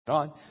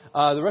On.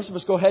 The rest of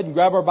us go ahead and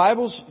grab our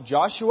Bibles.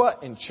 Joshua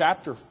in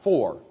chapter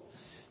 4.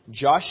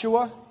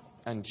 Joshua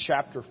and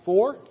chapter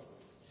 4.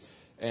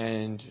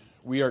 And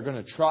we are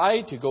going to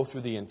try to go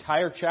through the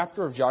entire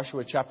chapter of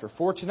Joshua chapter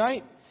 4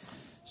 tonight.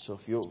 So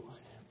if you'll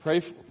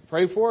pray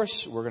for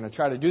us, we're going to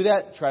try to do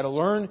that. Try to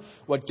learn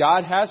what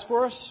God has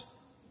for us.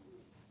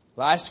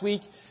 Last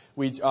week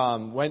we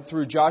went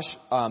through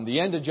the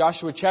end of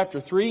Joshua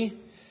chapter 3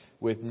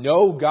 with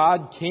no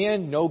God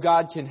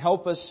can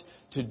help us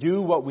to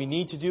do what we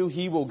need to do.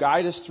 He will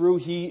guide us through.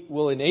 He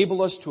will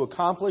enable us to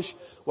accomplish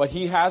what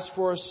He has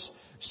for us.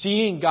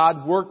 Seeing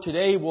God work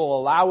today will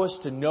allow us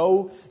to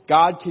know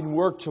God can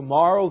work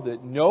tomorrow,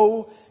 that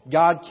no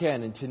God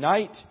can. And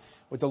tonight,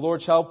 with the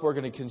Lord's help, we're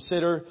going to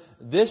consider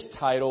this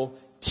title,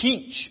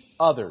 Teach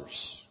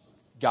Others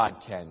God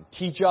Can.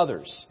 Teach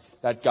others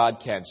that God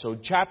can. So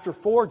chapter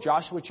 4,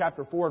 Joshua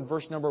chapter 4 and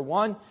verse number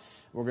 1,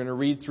 we're going to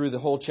read through the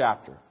whole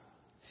chapter.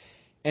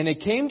 And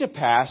it came to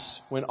pass,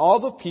 when all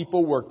the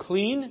people were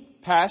clean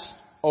passed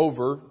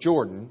over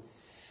Jordan,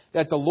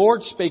 that the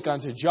Lord spake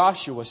unto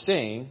Joshua,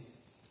 saying,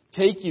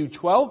 Take you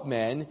 12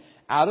 men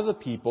out of the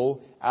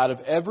people, out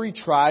of every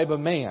tribe a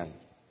man,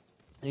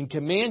 and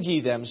command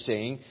ye them,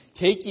 saying,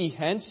 Take ye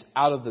hence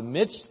out of the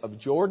midst of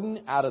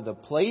Jordan, out of the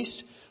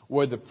place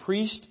where the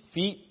priest's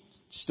feet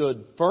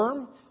stood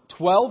firm,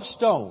 12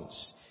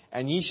 stones.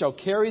 And ye shall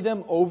carry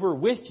them over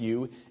with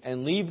you,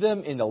 and leave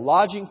them in the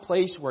lodging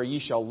place where ye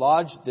shall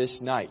lodge this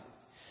night.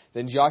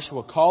 Then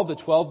Joshua called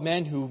the 12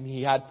 men whom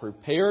he had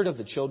prepared of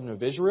the children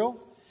of Israel,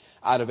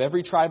 out of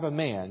every tribe a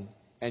man.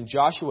 And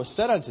Joshua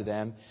said unto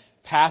them,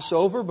 Pass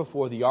over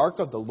before the ark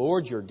of the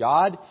Lord your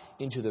God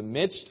into the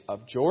midst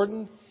of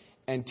Jordan,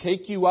 and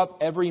take you up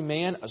every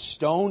man a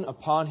stone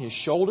upon his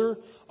shoulder,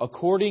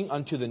 according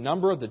unto the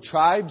number of the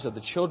tribes of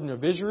the children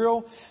of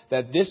Israel,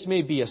 that this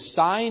may be a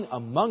sign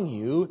among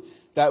you,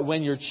 that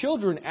when your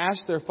children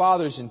ask their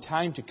fathers in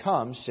time to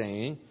come,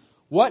 saying,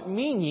 What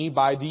mean ye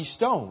by these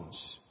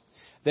stones?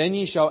 Then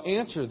ye shall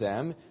answer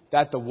them,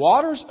 that the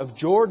waters of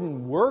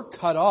Jordan were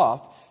cut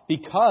off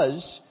before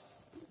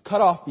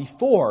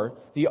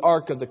the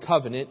ark of the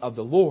covenant of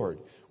the Lord,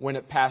 when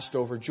it passed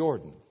over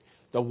Jordan.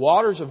 The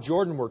waters of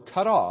Jordan were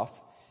cut off,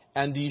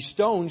 and these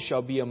stones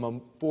shall be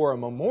for a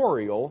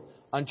memorial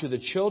unto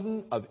the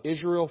children of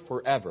Israel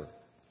forever.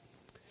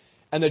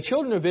 And the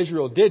children of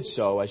Israel did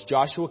so, as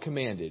Joshua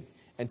commanded,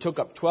 and took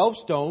up 12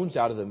 stones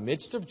out of the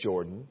midst of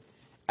Jordan,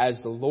 as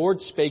the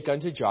Lord spake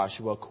unto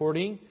Joshua,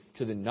 according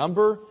to the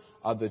number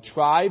of the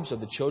tribes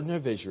of the children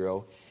of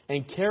Israel,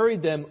 and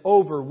carried them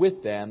over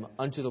with them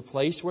unto the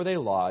place where they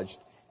lodged,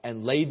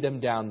 and laid them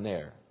down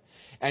there.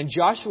 And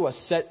Joshua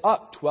set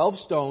up 12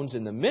 stones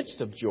in the midst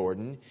of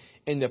Jordan,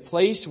 in the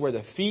place where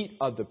the feet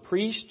of the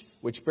priest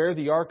which bare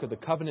the ark of the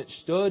covenant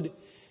stood,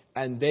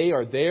 and they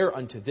are there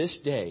unto this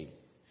day.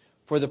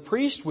 For the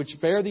priest which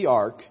bare the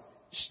ark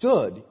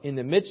stood in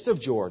the midst of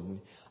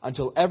Jordan,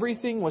 until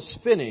everything was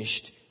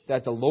finished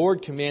that the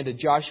Lord commanded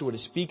Joshua to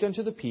speak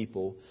unto the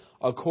people,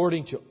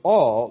 according to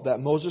all that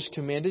Moses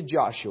commanded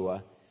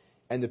Joshua,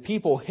 and the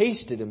people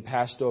hasted and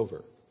passed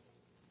over.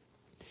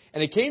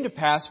 And it came to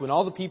pass, when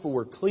all the people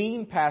were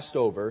clean passed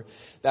over,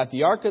 that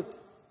the ark of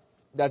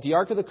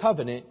the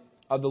covenant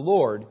of the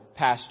Lord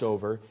passed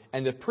over,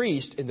 and the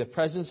priest in the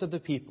presence of the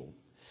people.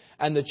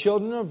 And the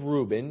children of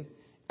Reuben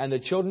and the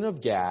children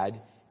of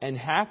Gad and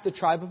half the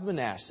tribe of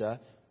Manasseh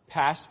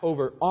passed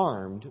over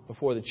armed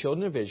before the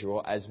children of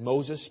Israel, as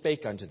Moses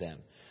spake unto them.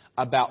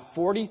 About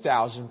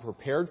 40,000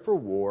 prepared for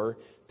war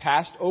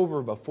passed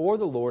over before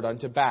the Lord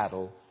unto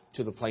battle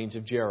to the plains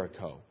of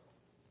Jericho.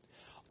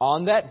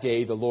 On that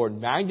day the Lord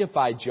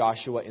magnified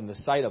Joshua in the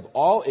sight of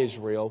all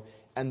Israel,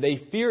 and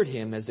they feared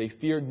him as they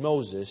feared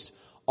Moses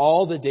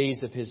all the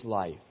days of his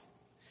life.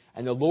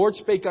 And the Lord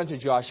spake unto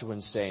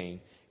Joshua, saying,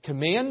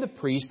 Command the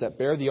priests that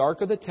bear the ark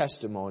of the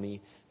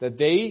testimony, that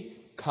they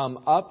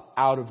come up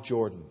out of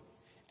Jordan.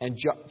 And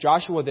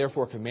Joshua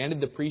therefore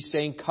commanded the priests,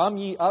 saying, Come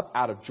ye up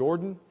out of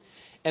Jordan.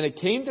 And it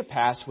came to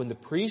pass, when the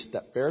priests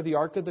that bear the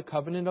ark of the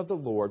covenant of the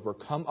Lord were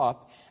come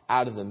up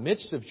out of the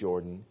midst of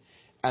Jordan,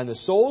 and the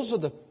soles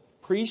of the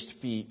priest's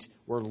feet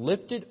were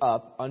lifted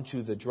up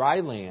unto the dry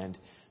land,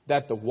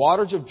 that the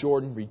waters of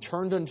Jordan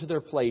returned unto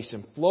their place,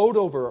 and flowed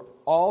over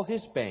all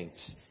his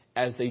banks,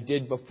 as they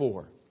did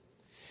before.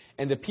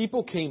 And the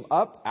people came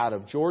up out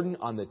of Jordan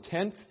on the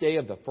 10th day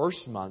of the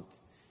first month,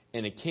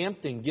 and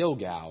encamped in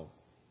Gilgal,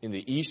 in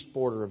the east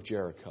border of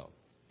Jericho.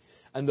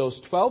 And those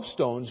 12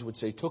 stones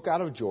which they took out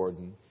of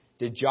Jordan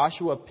did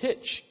Joshua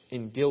pitch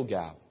in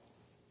Gilgal.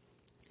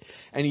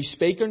 And he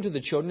spake unto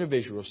the children of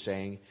Israel,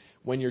 saying,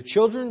 When your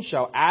children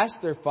shall ask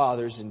their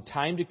fathers in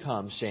time to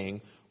come,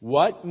 saying,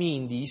 What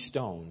mean these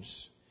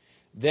stones?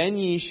 Then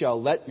ye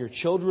shall let your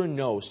children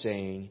know,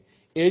 saying,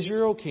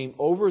 Israel came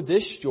over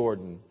this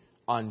Jordan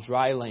on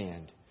dry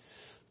land.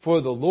 For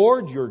the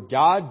Lord your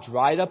God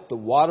dried up the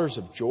waters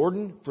of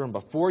Jordan from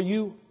before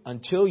you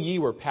until ye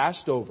were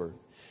passed over,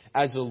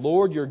 as the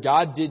Lord your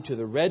God did to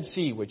the Red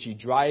Sea, which he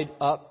dried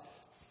up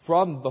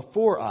from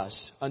before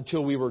us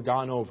until we were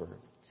gone over.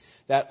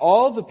 that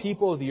all the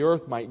people of the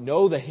earth might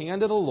know the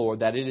hand of the Lord,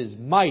 that it is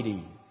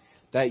mighty,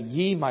 that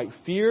ye might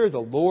fear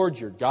the Lord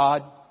your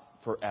God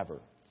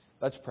forever.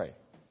 Let's pray.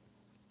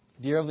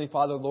 Dear Heavenly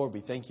Father, Lord, we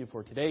thank you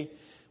for today.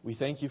 We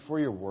thank you for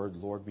your word,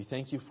 Lord. We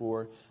thank you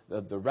for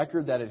the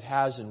record that it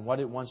has and what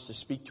it wants to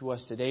speak to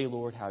us today,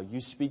 Lord, how you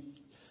speak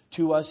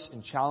to us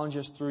and challenge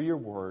us through your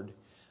word.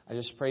 I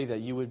just pray that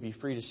you would be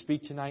free to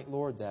speak tonight,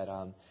 Lord, that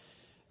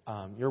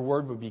your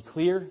word would be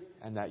clear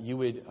and that you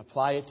would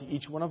apply it to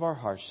each one of our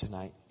hearts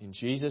tonight. In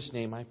Jesus'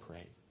 name I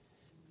pray.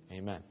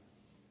 Amen.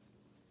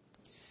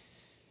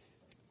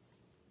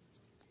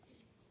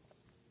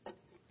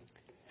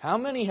 How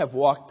many have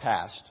walked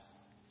past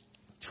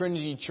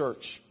Trinity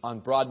Church on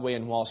Broadway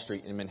and Wall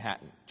Street in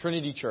Manhattan?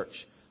 Trinity Church,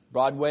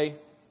 Broadway,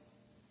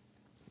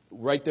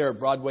 right there at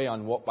Broadway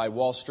by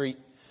Wall Street.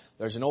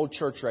 There's an old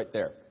church right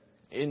there.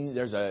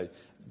 There's a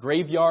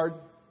graveyard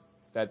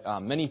that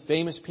many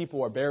famous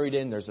people are buried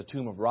in. There's the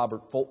tomb of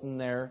Robert Fulton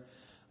there,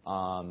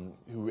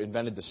 who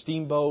invented the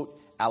steamboat.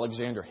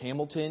 Alexander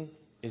Hamilton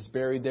is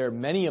buried there.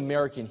 Many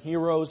American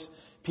heroes,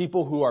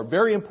 people who are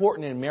very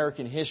important in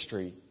American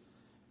history,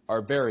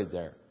 are buried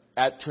there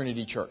at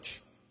Trinity Church.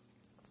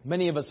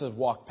 Many of us have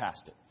walked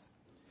past it.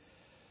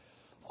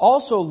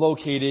 Also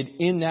located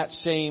in that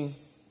same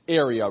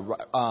area,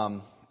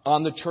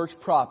 on the church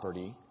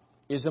property,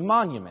 is a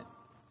monument,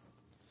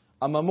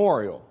 a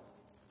memorial,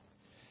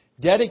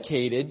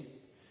 dedicated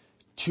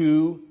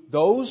to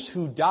those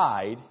who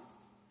died,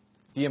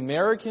 the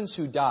Americans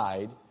who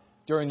died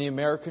during the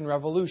American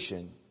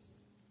Revolution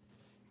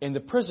in the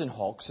prison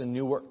hulks in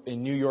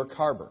New York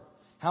Harbor.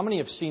 How many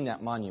have seen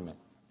that monument?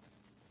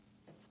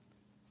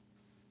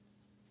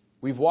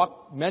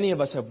 Many of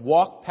us have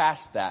walked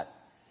past that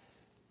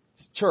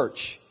church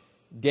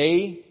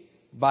day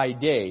by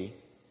day,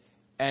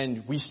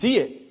 and we see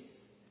it,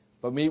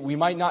 but we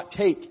might not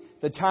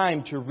take the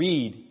time to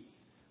read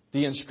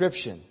the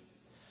inscription.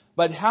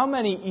 But how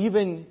many,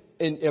 even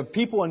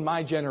people in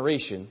my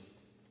generation,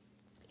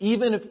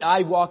 even if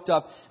I walked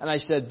up and I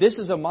said, this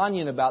is a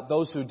monument about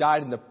those who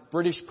died in the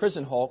British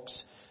prison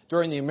hulks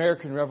during the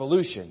American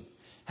Revolution,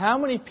 how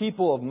many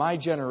people of my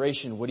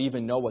generation would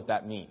even know what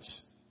that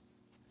means?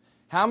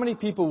 How many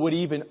people would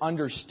even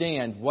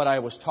understand what I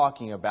was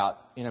talking about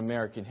in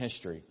American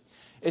history?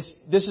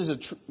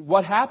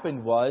 What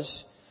happened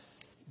was,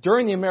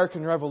 during the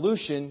American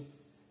Revolution,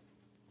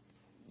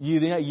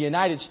 the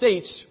United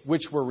States,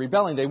 which were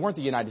rebelling, they weren't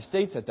the United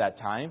States at that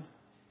time,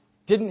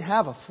 didn't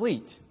have a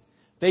fleet.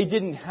 They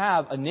didn't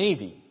have a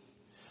navy.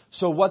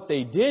 So what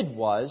they did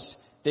was,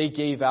 they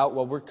gave out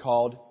what were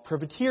called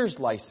privateer's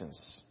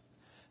license.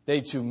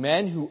 To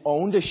men who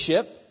owned a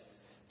ship,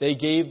 they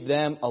gave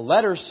them a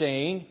letter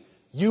saying,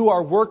 you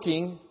are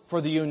working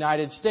for the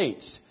United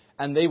States.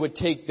 And they would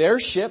take their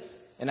ship,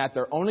 and at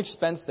their own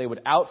expense, they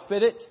would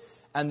outfit it,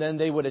 and then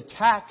they would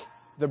attack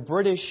the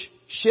British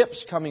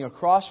ships coming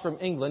across from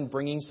England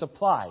bringing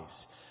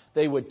supplies.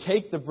 They would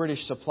take the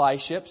British supply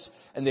ships,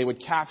 and they would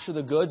capture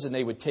the goods, and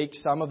they would take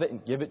some of it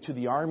and give it to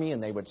the army,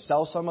 and they would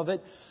sell some of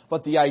it.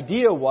 But the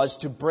idea was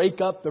to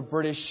break up the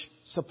British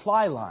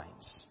supply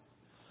lines.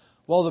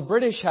 Well, the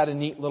British had a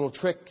neat little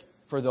trick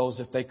for those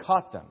if they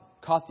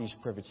caught these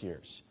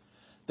privateers.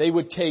 They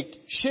would take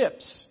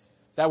ships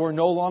that were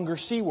no longer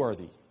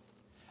seaworthy,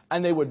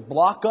 and they would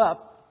block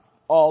up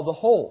all the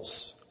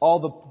holes, all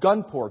the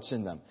gun ports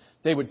in them.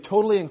 They would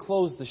totally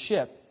enclose the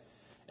ship,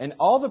 and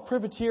all the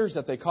privateers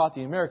that they caught,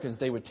 the Americans,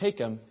 they would take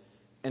them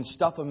and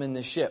stuff them in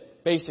the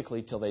ship,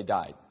 basically till they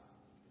died.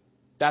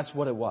 That's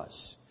what it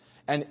was.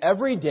 And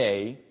every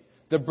day,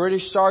 the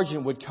British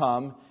sergeant would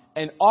come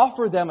and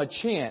offer them a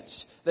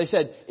chance. They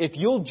said, if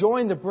you'll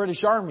join the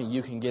British Army,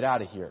 you can get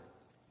out of here.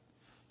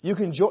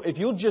 If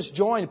you'll just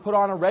join, put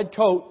on a red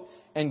coat,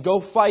 and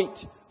go fight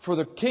for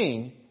the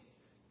king,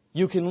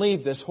 you can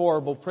leave this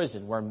horrible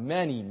prison where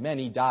many,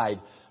 many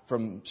died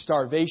from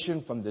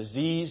starvation, from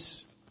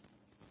disease,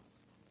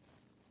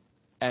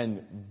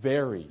 and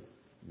very,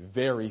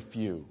 very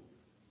few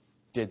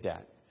did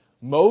that.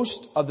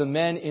 Most of the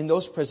men in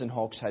those prison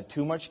hulks had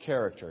too much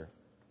character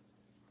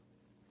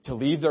to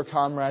leave their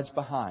comrades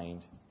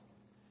behind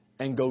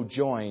and go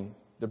join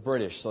the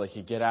British so they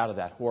could get out of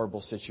that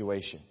horrible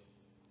situation.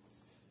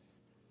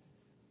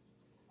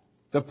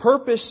 The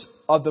purpose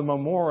of the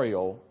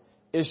memorial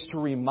is to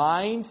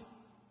remind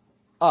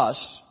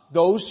us,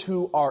 those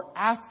who are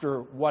after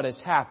what has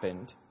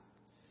happened,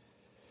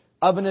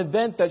 of an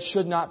event that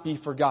should not be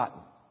forgotten.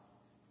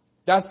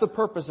 That's the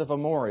purpose of a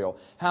memorial.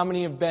 How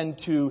many have been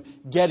to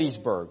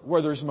Gettysburg,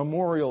 where there's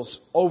memorials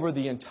over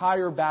the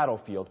entire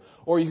battlefield?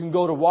 Or you can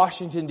go to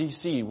Washington,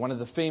 D.C., one of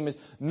the famous,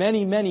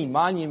 many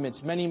monuments,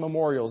 many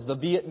memorials, the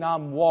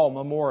Vietnam Wall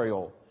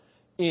Memorial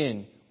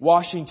in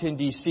Washington,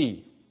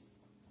 D.C.,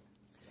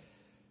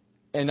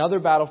 and other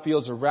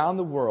battlefields around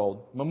the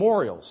world,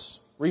 memorials,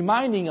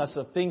 reminding us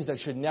of things that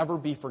should never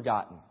be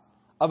forgotten,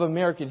 of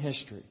American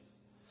history.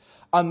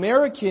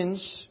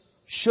 Americans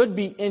should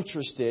be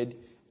interested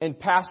in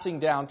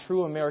passing down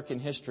true American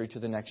history to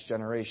the next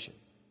generation.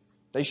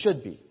 They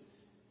should be.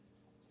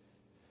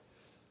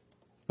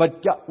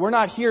 But we're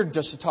not here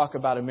just to talk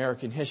about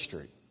American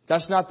history.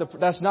 That's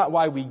not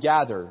why we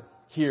gather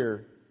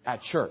here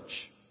at church.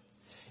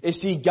 You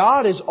see,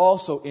 God is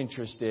also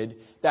interested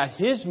that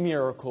His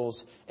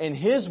miracles and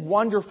His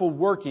wonderful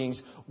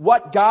workings,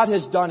 what God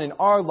has done in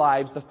our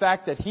lives, the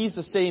fact that He's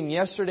the same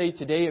yesterday,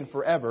 today, and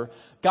forever,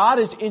 God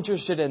is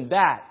interested in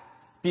that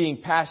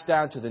being passed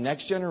down to the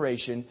next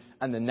generation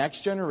and the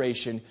next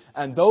generation,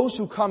 and those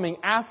who coming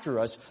after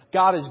us,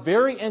 God is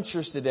very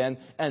interested in,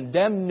 and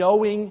them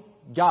knowing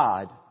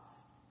God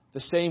the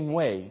same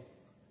way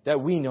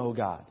that we know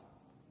God.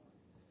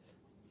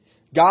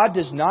 God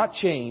does not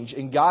change,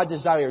 and God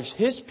desires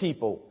His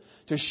people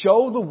to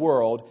show the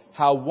world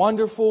how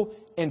wonderful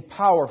and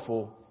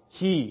powerful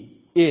He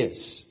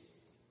is.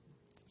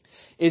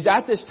 Is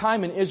at this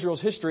time in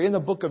Israel's history, in the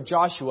book of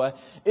Joshua,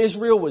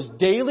 Israel was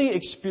daily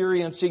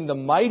experiencing the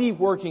mighty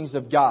workings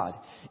of God.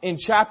 In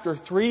chapter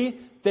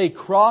 3, they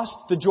crossed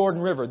the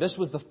Jordan River. This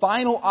was the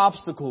final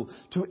obstacle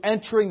to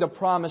entering the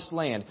promised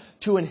land,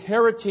 to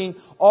inheriting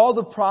all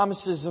the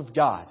promises of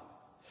God.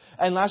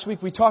 And last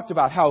week we talked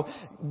about how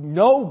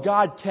no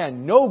God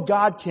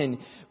can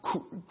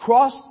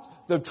cross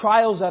the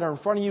trials that are in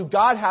front of you.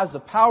 God has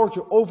the power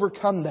to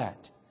overcome that.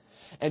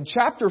 And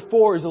chapter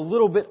 4 is a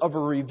little bit of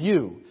a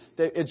review.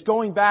 It's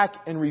going back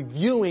and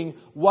reviewing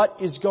what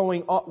is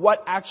going on,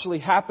 what actually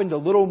happened a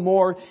little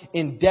more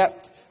in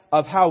depth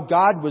of how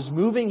God was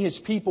moving His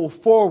people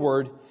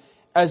forward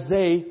as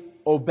they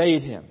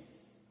obeyed Him.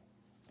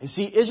 You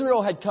see,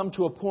 Israel had come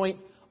to a point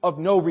of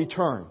no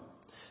return.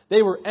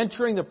 They were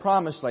entering the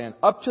promised land.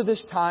 Up to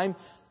this time,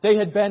 they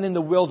had been in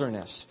the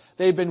wilderness.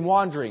 They had been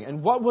wandering.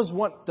 And what was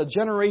the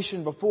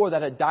generation before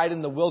that had died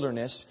in the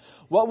wilderness?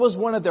 What was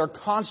one of their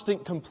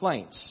constant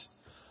complaints?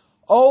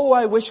 Oh,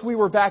 I wish we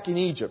were back in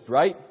Egypt,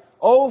 right?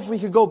 Oh, if we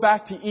could go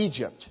back to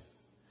Egypt.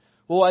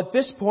 Well, at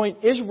this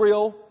point,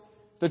 Israel,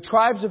 the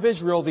tribes of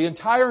Israel, the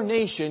entire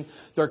nation,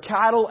 their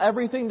cattle,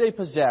 everything they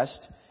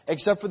possessed,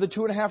 except for the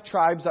 2.5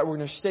 tribes that were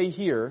going to stay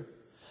here,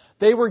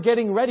 they were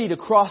getting ready to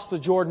cross the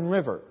Jordan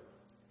River.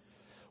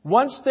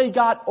 Once they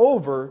got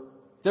over,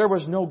 there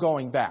was no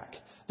going back.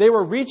 They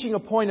were reaching a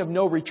point of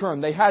no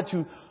return. They had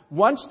to,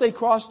 once they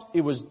crossed,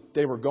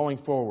 they were going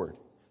forward.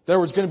 There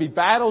was going to be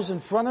battles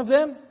in front of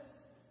them,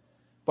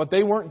 but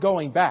they weren't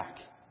going back.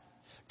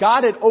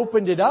 God had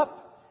opened it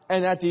up,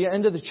 and at the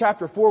end of the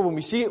chapter 4, when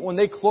we see it, when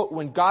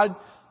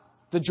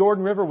the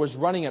Jordan River was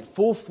running at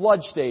full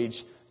flood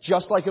stage,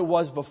 just like it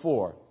was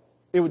before.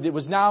 It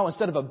was now,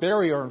 instead of a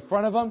barrier in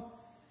front of them,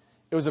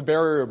 it was a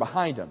barrier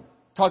behind them.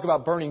 Talk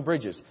about burning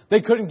bridges.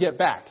 They couldn't get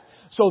back.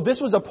 So this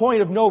was a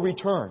point of no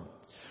return.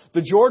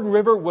 The Jordan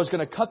River was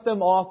going to cut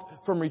them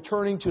off from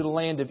returning to the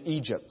land of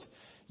Egypt.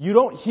 You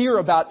don't hear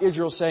about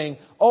Israel saying,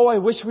 oh, I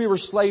wish we were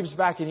slaves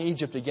back in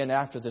Egypt again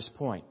after this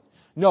point.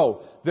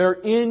 No, they're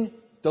in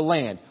the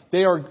land. They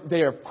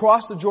have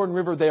crossed the Jordan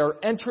River. They are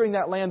entering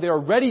that land. They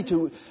are ready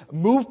to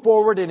move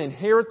forward and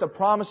inherit the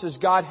promises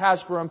God has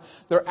for them.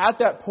 They're at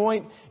that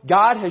point.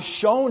 God has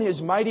shown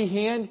His mighty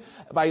hand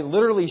by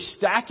literally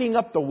stacking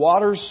up the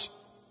waters,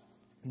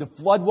 the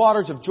flood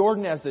waters of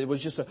Jordan, as it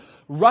was just a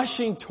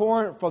rushing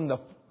torrent from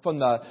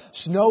the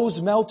snows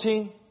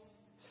melting.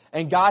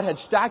 And God had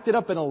stacked it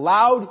up and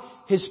allowed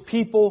His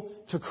people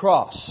to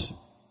cross.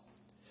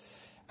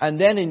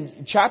 And then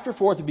in chapter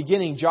 4 at the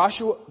beginning,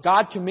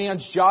 God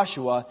commands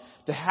Joshua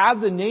to have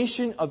the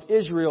nation of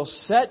Israel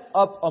set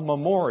up a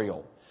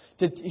memorial.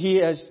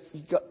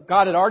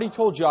 God had already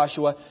told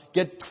Joshua,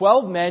 get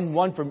 12 men,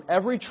 one from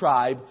every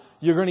tribe.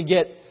 You're going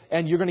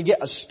to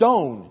get a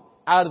stone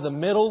out of the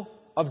middle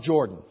of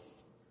Jordan.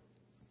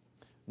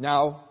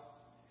 Now,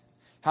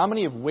 how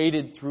many have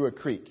waded through a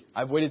creek?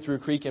 I've waded through a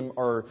creek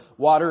or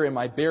water in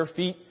my bare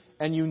feet,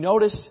 and you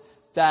notice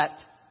that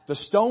the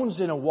stones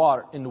in the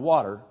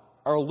water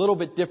are a little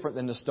bit different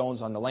than the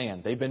stones on the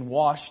land. They've been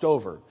washed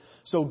over.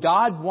 So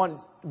God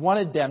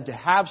wanted them to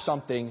have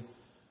something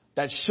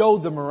that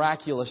showed the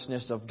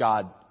miraculousness of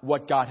God,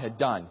 what God had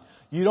done.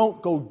 You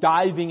don't go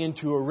diving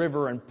into a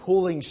river and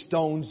pulling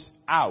stones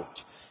out.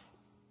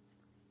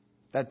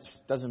 That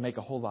doesn't make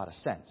a whole lot of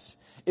sense.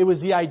 It was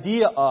the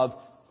idea of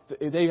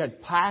they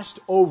had passed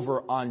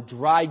over on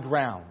dry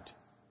ground.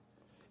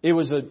 It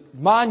was a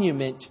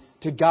monument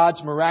to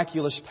God's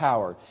miraculous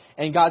power.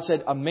 And God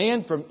said, a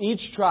man from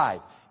each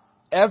tribe.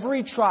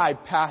 Every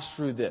tribe passed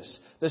through this.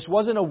 This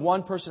wasn't a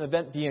one-person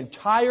event. The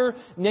entire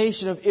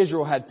nation of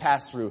Israel had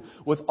passed through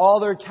with all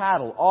their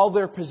cattle, all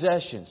their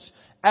possessions,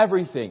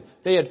 everything.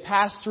 They had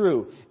passed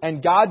through.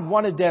 And God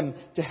wanted them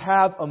to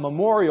have a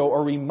memorial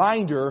or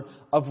reminder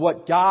of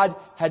what God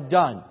had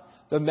done.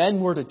 The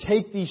men were to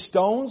take these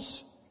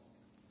stones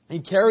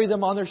and carry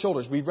them on their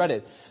shoulders. We've read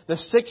it. The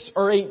 6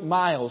 or 8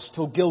 miles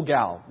till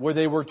Gilgal, where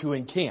they were to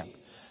encamp.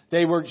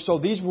 So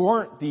these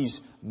weren't these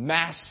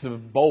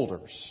massive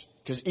boulders,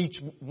 because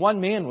each one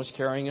man was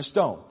carrying a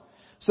stone.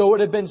 So it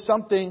would have been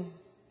something,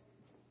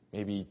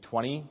 maybe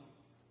 20,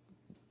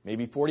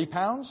 maybe 40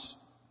 pounds.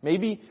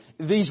 Maybe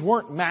these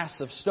weren't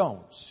massive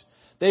stones.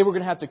 They were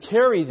going to have to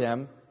carry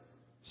them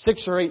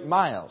 6 or 8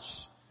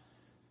 miles.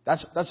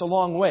 That's a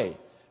long way.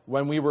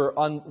 when we were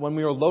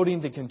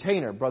loading the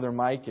container, Brother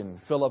Mike and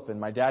Philip and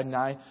my dad and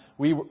I,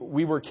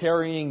 we were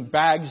carrying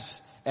bags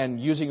and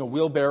using a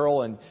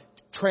wheelbarrow and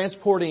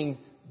transporting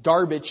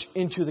garbage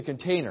into the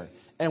container.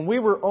 And we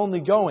were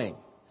only going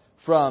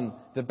from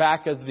the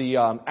back of the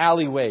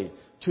alleyway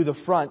to the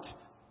front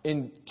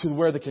to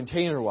where the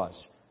container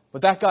was.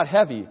 But that got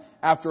heavy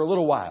after a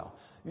little while.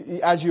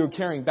 As you were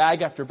carrying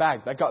bag after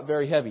bag, that got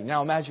very heavy.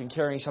 Now imagine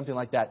carrying something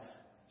like that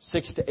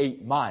 6 to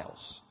 8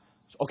 miles.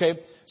 Okay?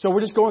 So we're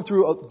just going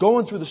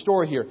through the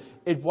story here.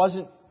 It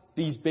wasn't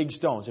these big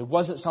stones. It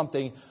wasn't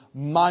something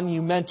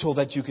monumental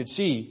that you could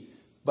see,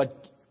 but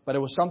it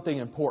was something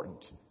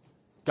important.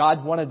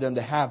 God wanted them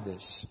to have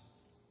this.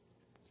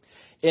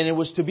 And it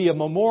was to be a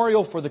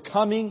memorial for the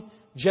coming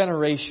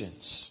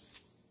generations.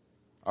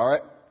 All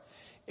right?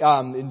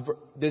 In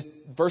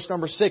verse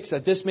number 6,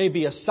 that this may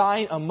be a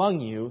sign among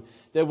you,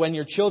 that when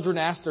your children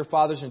ask their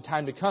fathers in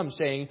time to come,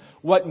 saying,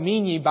 what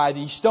mean ye by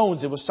these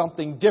stones? It was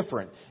something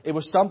different. It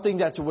was something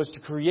that was to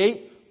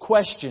create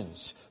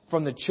questions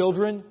from the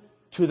children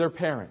to their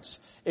parents.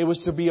 It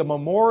was to be a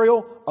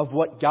memorial of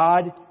what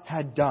God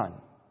had done.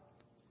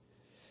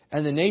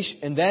 And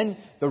then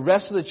the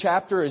rest of the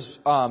chapter is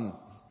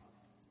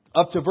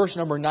up to verse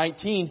number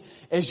 19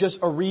 is just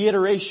a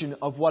reiteration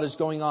of what is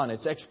going on.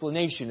 It's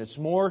explanation. It's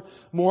more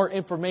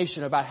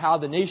information about how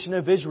the nation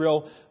of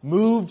Israel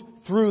moved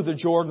through the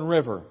Jordan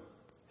River.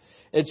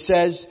 It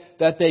says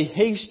that they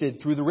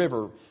hasted through the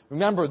river.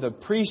 Remember, the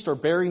priests are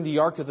bearing the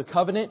Ark of the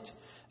Covenant.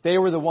 They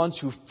were the ones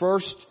who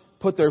first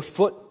put their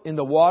foot in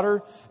the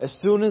water. As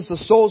soon as the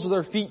soles of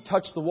their feet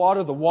touched the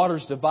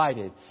waters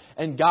divided.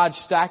 And God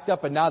stacked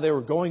up, and now they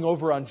were going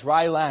over on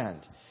dry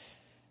land.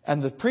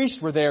 And the priests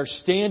were there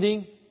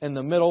standing in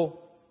the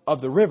middle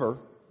of the river,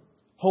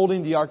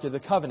 holding the Ark of the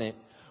Covenant,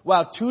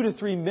 while 2 to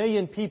 3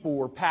 million people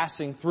were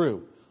passing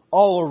through,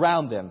 all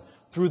around them,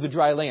 through the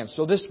dry land.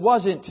 So this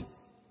wasn't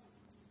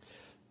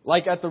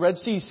like at the Red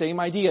Sea, same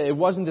idea. It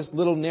wasn't this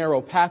little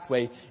narrow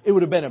pathway. It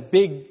would have been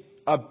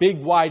a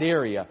big wide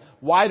area,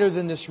 wider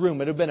than this room. It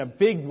would have been a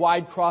big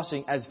wide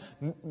crossing as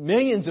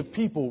millions of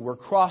people were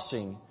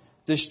crossing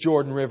this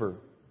Jordan River.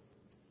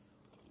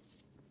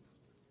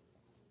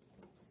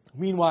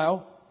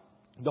 Meanwhile,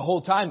 the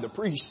whole time the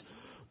priests,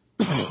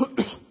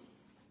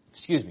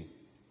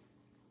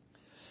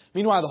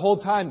 Meanwhile, the whole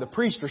time the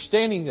priests are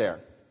standing there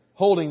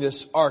holding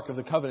this Ark of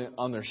the Covenant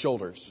on their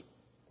shoulders.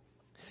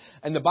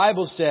 And the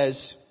Bible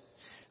says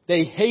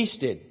they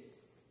hasted,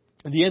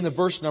 at the end of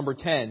verse number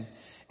 10,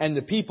 and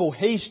the people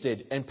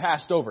hasted and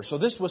passed over. So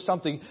this was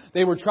something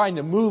they were trying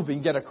to move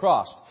and get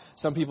across.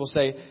 Some people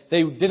say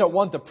they didn't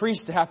want the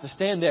priest to have to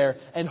stand there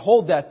and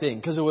hold that thing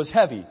because it was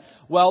heavy.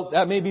 Well,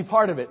 that may be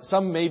part of it.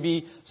 Some may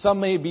be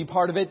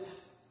part of it.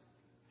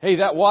 Hey,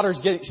 that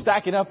water's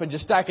stacking up and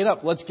just stack it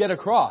up. Let's get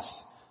across.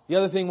 The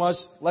other thing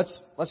was,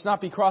 let's not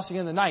be crossing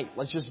in the night.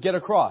 Let's just get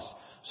across.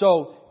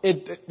 So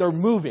they're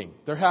moving.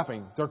 They're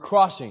happening. They're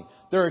crossing.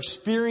 They're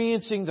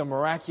experiencing the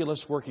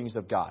miraculous workings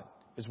of God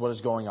is what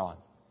is going on.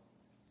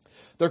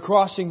 They're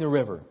crossing the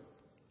river.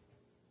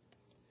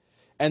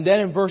 And then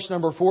in verse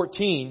number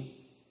 14,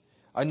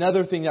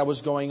 another thing that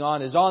was going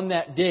on is on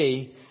that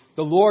day,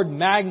 the Lord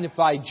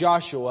magnified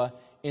Joshua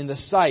in the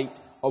sight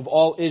of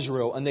all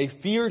Israel. And they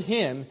feared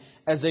him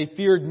as they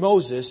feared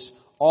Moses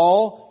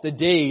all the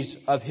days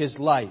of his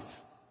life.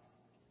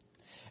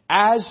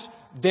 As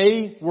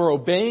they were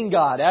obeying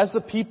God, as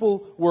the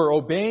people were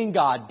obeying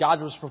God,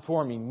 God was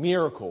performing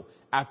miracle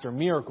after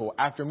miracle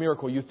after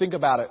miracle. You think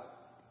about it.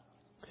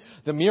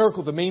 The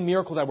main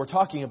miracle that we're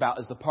talking about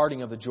is the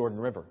parting of the Jordan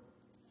River.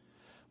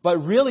 But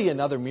really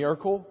another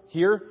miracle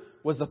here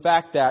was the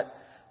fact that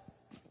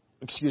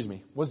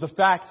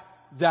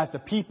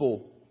the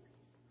people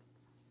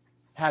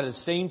had the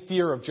same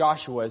fear of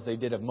Joshua as they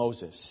did of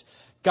Moses.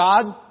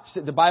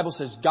 The Bible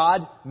says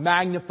God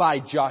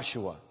magnified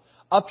Joshua.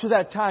 Up to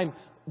that time,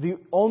 the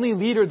only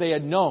leader they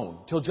had known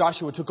till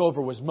Joshua took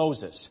over was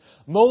Moses.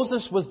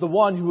 Moses was the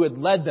one who had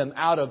led them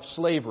out of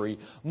slavery.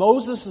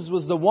 Moses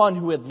was the one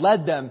who had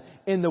led them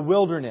in the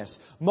wilderness.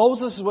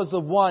 Moses was the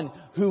one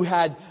who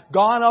had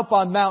gone up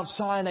on Mount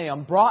Sinai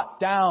and brought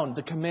down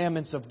the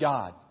commandments of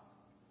God.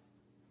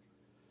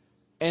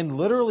 And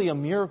literally a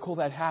miracle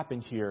that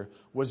happened here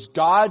was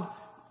God,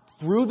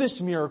 through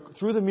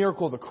the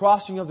miracle of the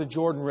crossing of the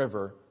Jordan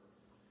River,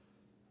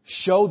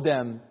 showed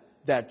them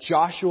that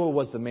Joshua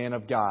was the man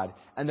of God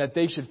and that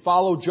they should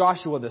follow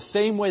Joshua the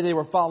same way they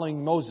were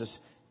following Moses,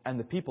 and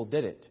the people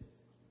did it.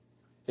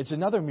 It's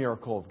another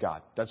miracle of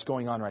God that's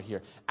going on right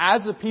here.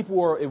 As the people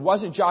were, it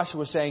wasn't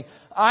Joshua saying,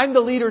 I'm the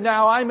leader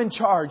now, I'm in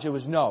charge. It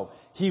was no.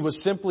 He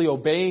was simply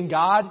obeying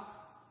God,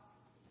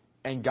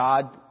 and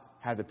God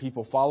had the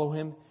people follow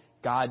him.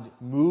 God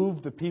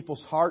moved the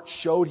people's hearts,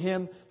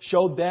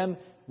 showed them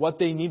what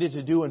they needed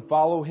to do and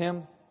follow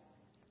him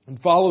and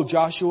follow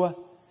Joshua.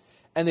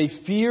 And they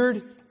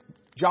feared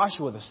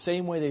Joshua the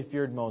same way they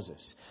feared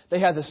Moses. They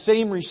had the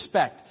same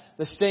respect,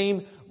 the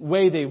same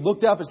way they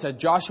looked up and said,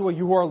 Joshua,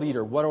 you are a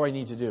leader. What do I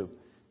need to do?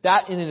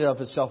 That in and of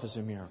itself is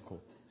a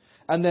miracle.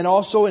 And then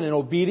also in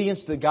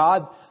obedience to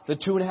God, the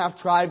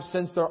 2.5 tribes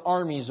sent their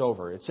armies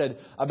over. It said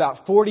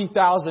about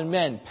 40,000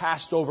 men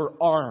passed over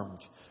armed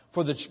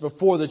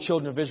before the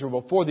children of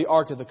Israel, before the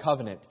Ark of the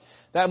Covenant.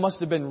 That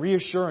must have been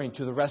reassuring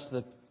to the rest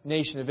of the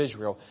nation of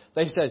Israel.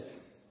 They said,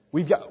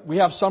 we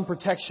have some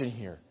protection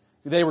here.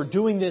 They were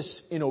doing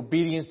this in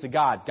obedience to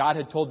God. God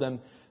had told them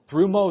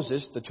through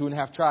Moses, the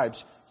 2.5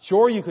 tribes,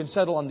 sure, you can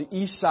settle on the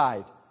east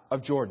side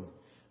of Jordan,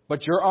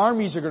 but your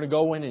armies are going to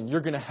go in and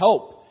you're going to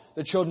help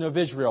the children of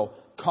Israel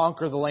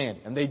conquer the land.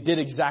 And they did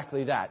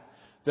exactly that.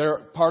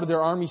 Part of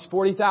their army's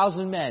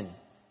 40,000 men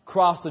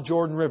crossed the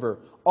Jordan River,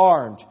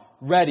 armed,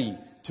 ready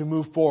to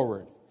move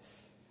forward.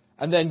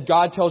 And then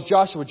God tells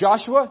Joshua,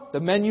 Joshua, the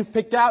men you've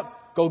picked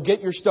out, go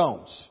get your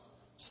stones.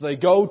 So they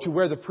go to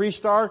where the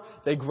priests are,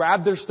 they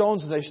grab their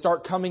stones and they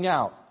start coming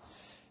out.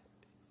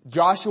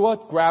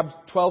 Joshua grabbed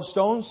 12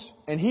 stones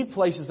and he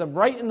places them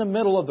right in the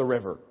middle of the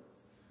river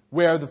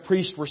where the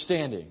priests were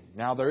standing.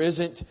 Now there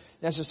isn't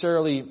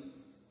necessarily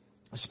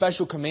a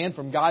special command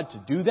from God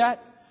to do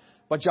that,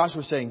 but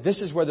Joshua's saying, this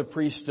is where the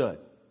priests stood.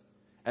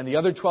 And the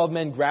other 12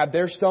 men grab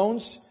their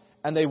stones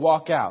and they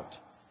walk out.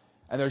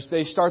 And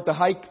they start the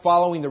hike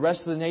following the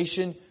rest of the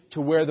nation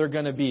to where they're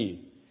going to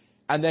be.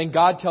 And then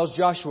God tells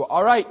Joshua,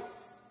 all right,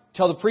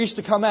 tell the priest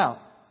to come out.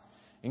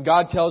 And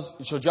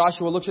so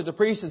Joshua looks at the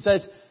priest and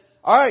says,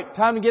 all right,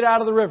 time to get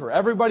out of the river.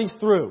 Everybody's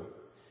through.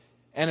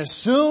 And as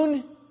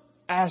soon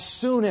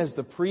as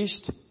the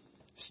priest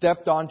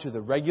stepped onto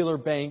the regular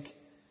bank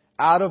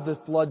out of the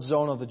flood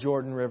zone of the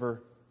Jordan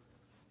River,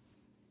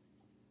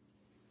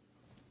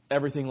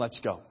 everything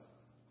lets go.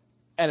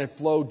 And it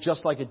flowed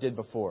just like it did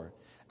before,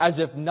 as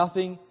if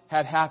nothing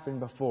had happened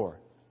before.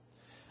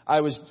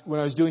 When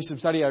I was doing some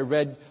study, I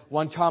read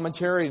one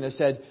commentary and it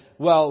said,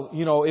 well,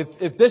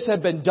 if this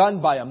had been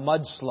done by a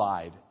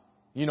mudslide,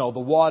 the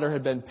water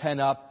had been pent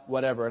up,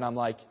 whatever. And I'm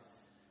like,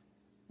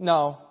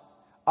 no,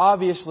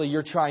 obviously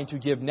you're trying to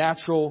give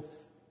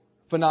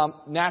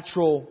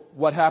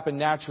what happened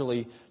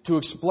naturally to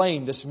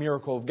explain this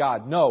miracle of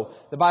God. No,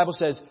 the Bible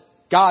says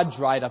God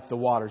dried up the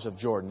waters of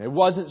Jordan. It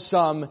wasn't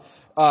some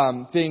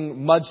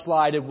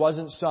mudslide. It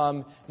wasn't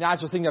some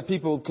natural thing that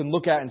people can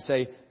look at and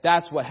say,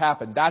 that's what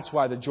happened. That's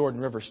why the Jordan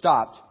River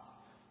stopped.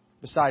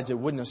 Besides, it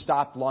wouldn't have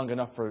stopped long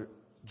enough for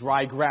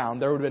dry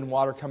ground. There would have been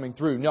water coming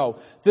through. No,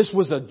 this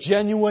was a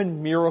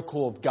genuine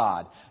miracle of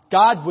God.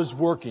 God was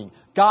working.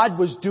 God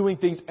was doing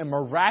things and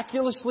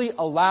miraculously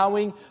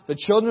allowing the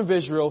children of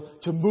Israel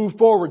to move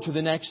forward to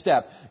the next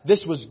step.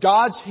 This was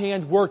God's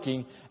hand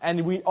working,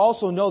 and we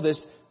also know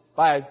this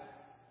by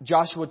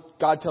Joshua.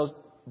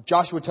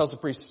 Joshua tells the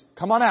priests,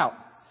 come on out.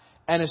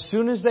 And as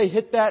soon as they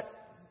hit that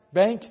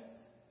bank,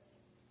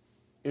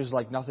 it was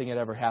like nothing had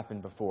ever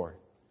happened before.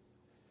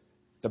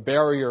 The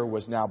barrier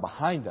was now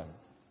behind them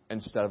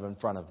instead of in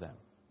front of them.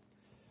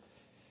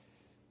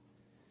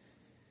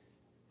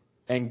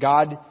 And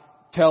God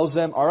tells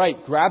them, all right,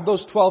 grab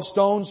those 12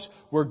 stones.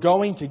 We're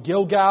going to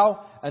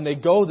Gilgal. And they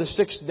go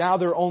now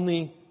they're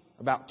only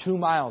about 2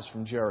 miles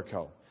from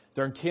Jericho.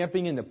 They're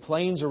encamping in the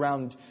plains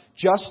around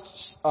just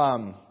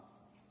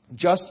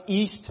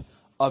east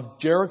of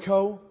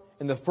Jericho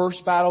in the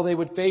first battle they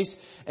would face.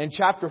 In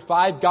chapter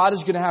 5, God is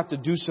going to have to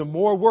do some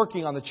more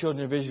working on the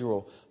children of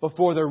Israel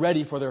before they're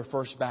ready for their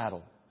first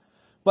battle.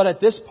 But at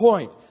this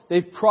point,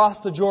 they've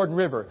crossed the Jordan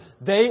River.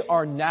 They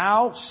are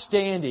now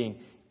standing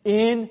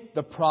in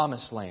the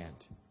promised land.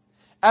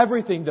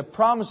 Everything, the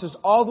promises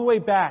all the way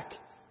back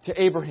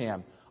to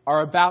Abraham,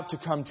 are about to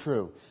come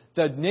true.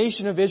 The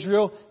nation of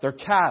Israel, their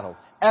cattle,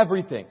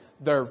 everything,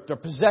 their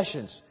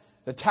possessions,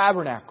 the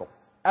tabernacle,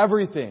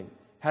 everything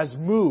has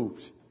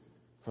moved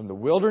from the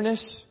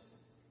wilderness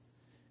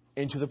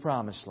into the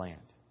promised land.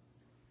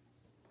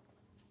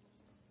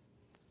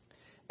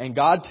 And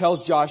God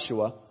tells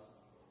Joshua,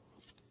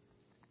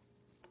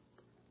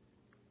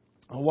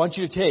 I want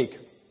you to take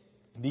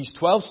these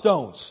 12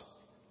 stones.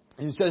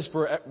 And he says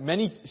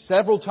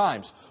several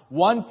times,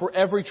 one for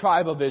every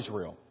tribe of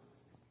Israel.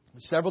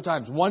 Several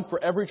times, one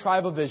for every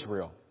tribe of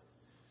Israel.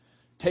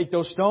 Take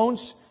those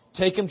stones,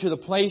 take them to the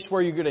place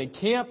where you're going to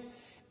camp,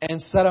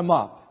 and set them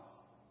up.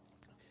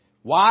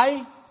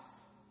 Why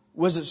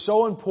was it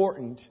so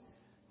important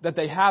that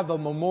they have a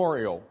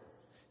memorial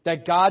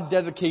that God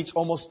dedicates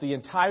almost the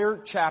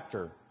entire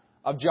chapter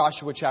of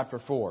Joshua chapter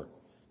 4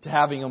 to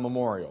having a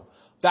memorial?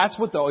 That's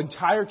what the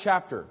entire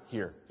chapter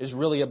here is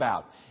really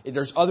about.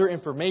 There's other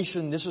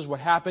information. This is what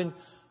happened.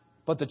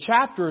 But the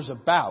chapter is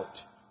about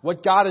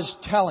what God is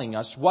telling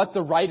us, what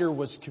the writer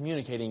was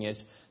communicating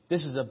is,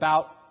 this is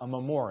about a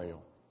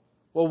memorial.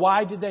 Well,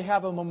 why did they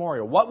have a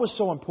memorial? What was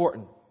so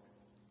important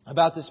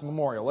about this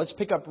memorial? Let's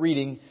pick up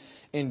reading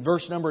in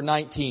verse number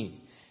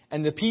 19.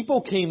 And the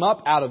people came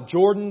up out of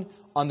Jordan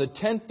on the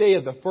 10th day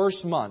of the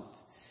first month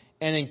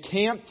and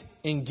encamped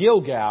in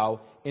Gilgal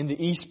in the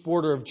east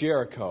border of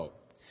Jericho.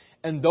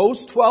 And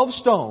those 12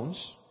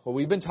 stones, what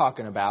we've been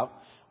talking about,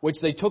 which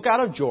they took out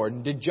of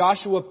Jordan, did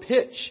Joshua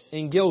pitch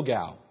in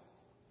Gilgal.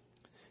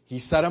 He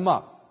set them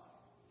up.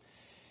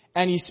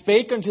 And he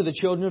spake unto the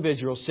children of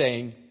Israel,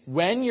 saying,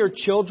 when your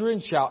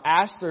children shall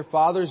ask their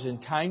fathers in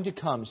time to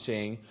come,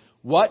 saying,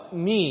 what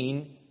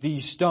mean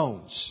these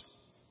stones?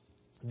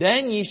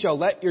 Then ye shall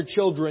let your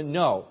children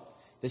know.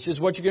 This is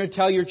what you're going to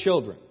tell your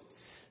children.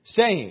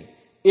 Saying,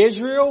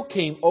 Israel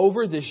came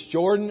over this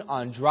Jordan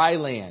on dry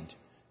land.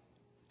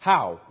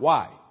 How?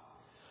 Why?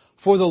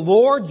 For the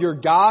Lord your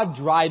God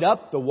dried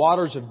up the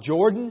waters of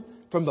Jordan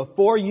from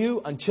before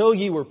you until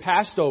ye were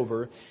passed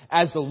over,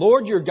 as the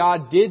Lord your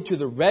God did to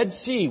the Red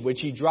Sea, which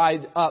He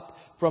dried up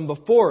from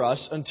before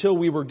us until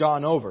we were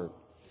gone over.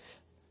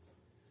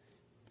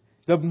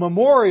 The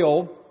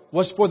memorial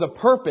was for the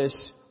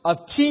purpose of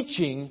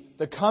teaching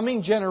the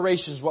coming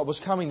generations what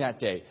was coming that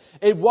day.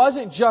 It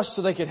wasn't just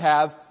so they could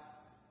have,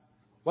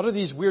 what are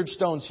these weird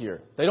stones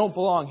here? They don't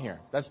belong here.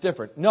 That's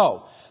different.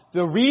 No.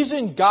 The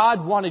reason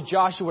God wanted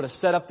Joshua to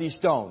set up these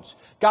stones,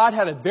 God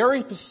had a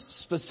very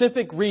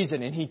specific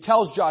reason, and He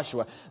tells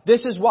Joshua,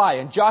 this is why.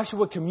 And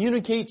Joshua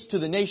communicates to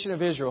the nation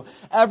of Israel.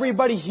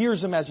 Everybody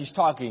hears him as he's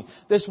talking.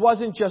 This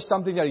wasn't just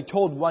something that he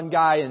told one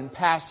guy in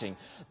passing.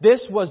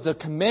 This was the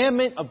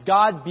commandment of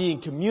God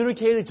being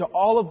communicated to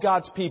all of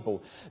God's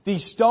people.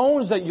 These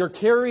stones that you're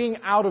carrying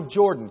out of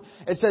Jordan,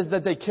 it says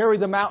that they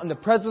carried them out in the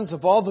presence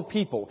of all the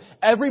people.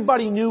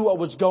 Everybody knew what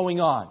was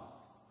going on.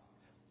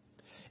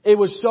 It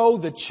was so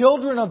the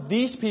children of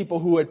these people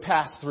who had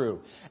passed through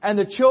and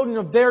the children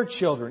of their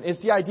children.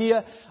 It's the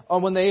idea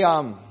of when they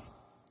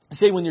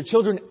say when your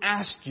children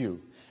ask you.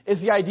 It's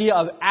the idea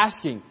of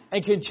asking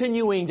and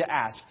continuing to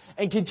ask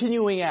and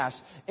continuing to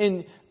ask.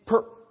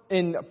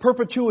 In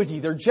perpetuity,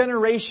 their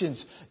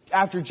generations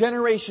after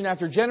generation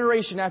after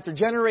generation after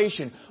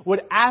generation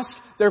would ask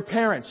their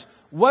parents,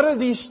 what are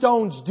these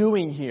stones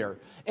doing here?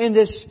 In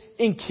this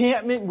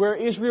encampment where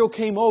Israel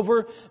came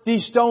over,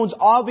 these stones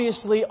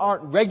obviously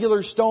aren't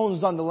regular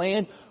stones on the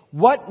land.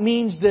 What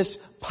means this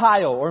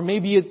pile? Or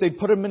maybe they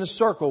put them in a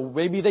circle.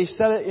 Maybe they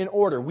set it in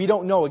order. We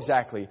don't know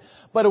exactly.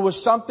 But it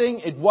was something,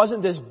 it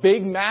wasn't this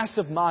big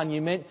massive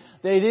monument.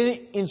 They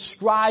didn't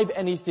inscribe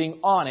anything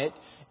on it.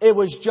 It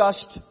was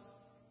just,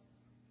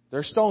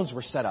 their stones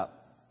were set up.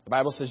 The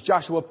Bible says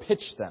Joshua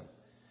pitched them.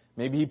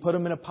 Maybe he put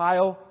them in a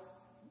pile,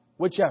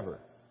 whichever.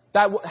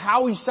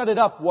 How he set it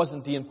up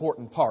wasn't the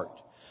important part.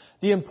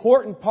 The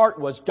important part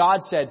was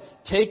God said,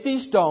 take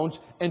these stones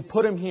and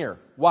put them here.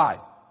 Why?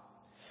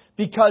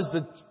 Because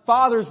the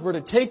fathers were to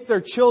take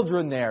their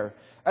children there,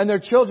 and their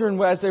children,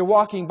 as they're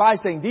walking by,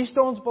 saying, these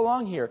stones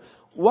belong here.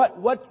 What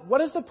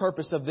is the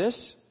purpose of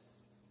this?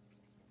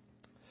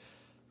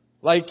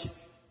 Like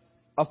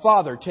a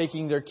father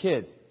taking their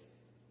kid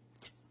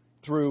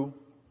through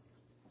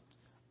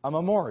a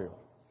memorial.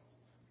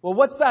 Well,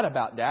 what's that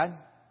about, Dad?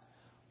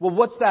 Well,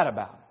 what's that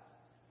about?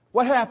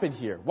 What happened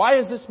here? Why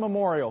is this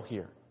memorial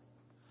here?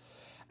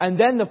 And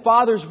then the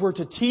fathers were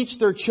to teach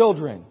their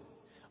children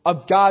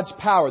of God's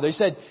power. They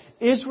said,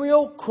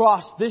 Israel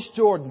crossed this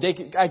Jordan.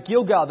 At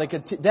Gilgal, they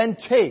could then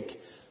take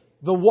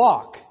the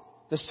walk,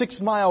 the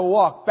 6-mile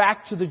walk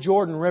back to the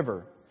Jordan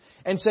River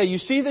and say, you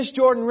see this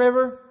Jordan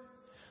River?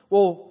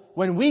 Well,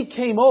 when we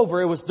came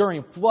over, it was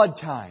during flood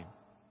time.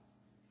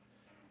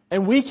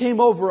 And we came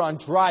over on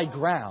dry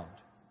ground.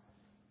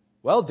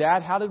 Well,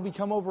 Dad, how did we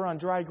come over on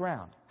dry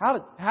ground?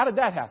 How did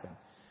that happen?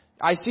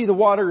 I see the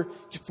water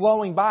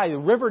flowing by. The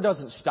river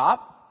doesn't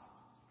stop.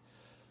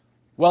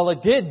 Well,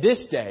 it did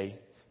this day.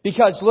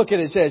 Because look at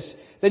it, it says,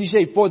 then you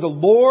say, for the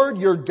Lord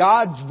your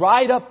God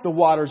dried up the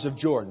waters of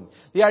Jordan.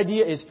 The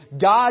idea is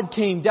God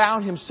came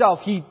down Himself.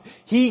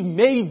 He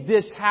made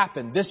this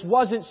happen. This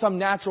wasn't some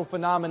natural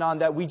phenomenon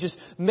that we just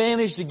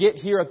managed to get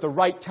here at the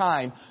right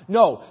time.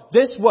 No,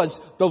 this was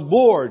the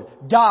Lord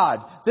God.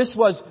 This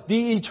was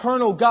the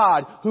eternal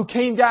God who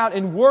came down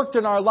and worked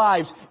in our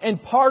lives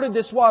and parted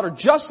this water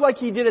just like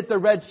He did at the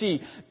Red Sea.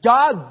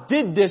 God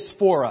did this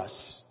for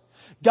us.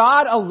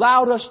 God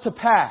allowed us to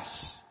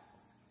pass.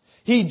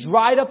 He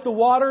dried up the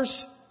waters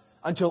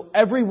until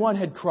everyone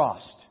had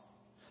crossed.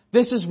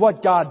 This is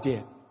what God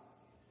did.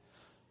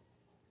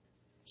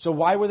 So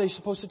why were they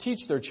supposed to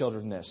teach their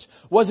children this?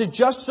 Was it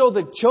just so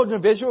the children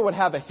of Israel would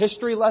have a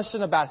history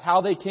lesson about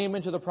how they came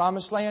into the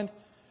promised land?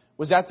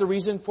 Was that the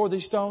reason for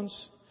these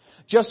stones?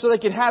 Just so they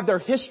could have their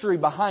history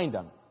behind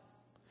them.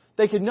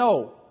 They could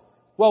know,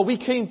 well,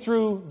 we came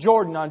through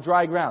Jordan on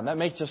dry ground. That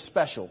makes us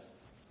special.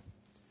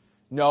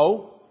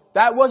 No.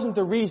 That wasn't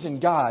the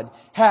reason God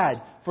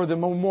had for the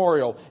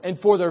memorial and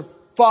for their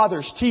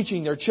fathers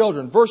teaching their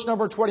children. Verse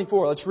number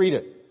 24, let's read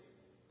it.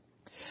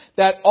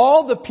 That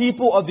all the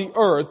people of the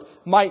earth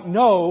might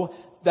know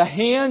the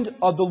hand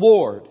of the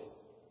Lord.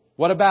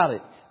 What about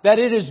it? That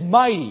it is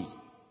mighty.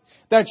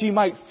 That ye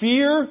might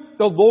fear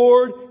the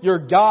Lord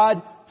your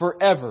God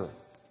forever.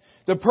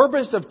 The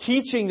purpose of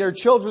teaching their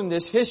children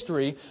this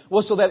history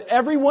was so that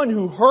everyone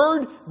who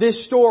heard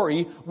this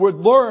story would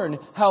learn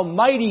how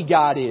mighty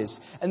God is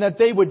and that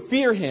they would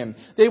fear Him.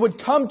 They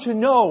would come to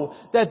know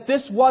that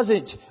this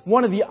wasn't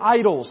one of the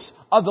idols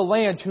of the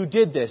land who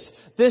did this.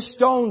 This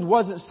stone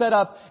wasn't set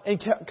up in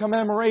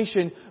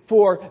commemoration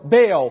for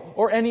Baal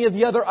or any of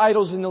the other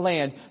idols in the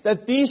land.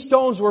 That these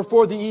stones were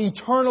for the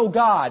eternal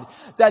God.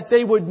 That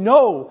they would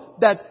know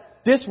that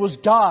this was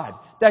God.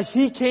 that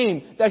He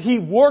came, that He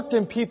worked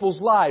in people's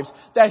lives,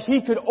 that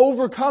He could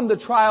overcome the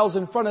trials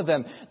in front of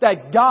them,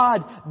 that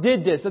God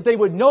did this, that they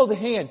would know the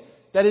hand,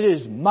 that it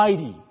is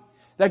mighty.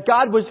 That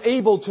God was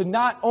able to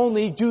not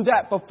only do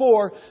that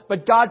before,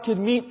 but God could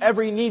meet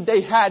every need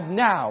they had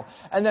now.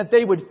 And that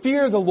they would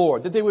fear the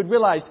Lord. That they would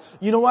realize,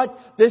 you know what?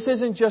 This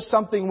isn't just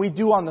something we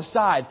do on the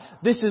side.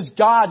 This is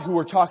God who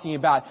we're talking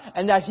about.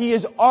 And that He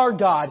is our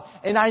God.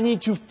 And I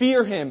need to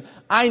fear Him.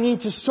 I need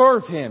to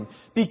serve Him.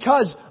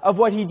 Because of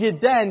what He did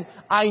then,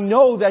 I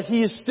know that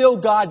He is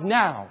still God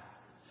now.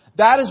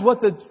 That is what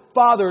the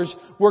fathers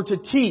were to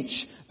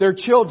teach their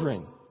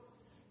children.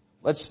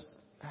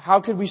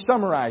 How could we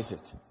summarize it?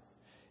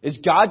 Is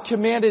God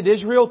commanded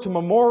Israel to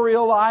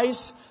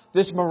memorialize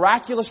this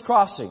miraculous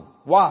crossing.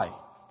 Why?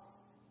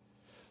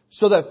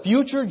 So that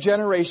future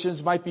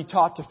generations might be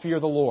taught to fear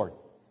the Lord.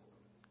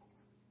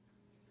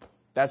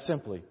 That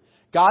simply.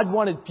 God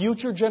wanted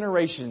future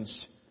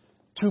generations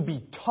to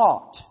be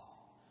taught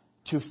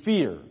to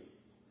fear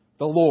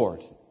the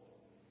Lord.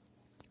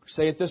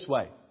 Say it this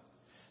way.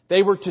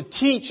 They were to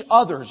teach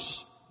others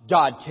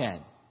God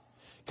can.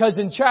 Because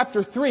in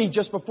chapter 3,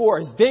 just before,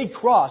 as they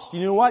crossed,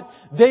 you know what?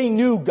 They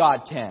knew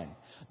God can.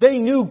 They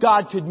knew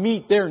God could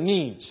meet their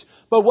needs.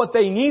 But what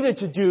they needed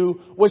to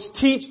do was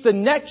teach the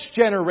next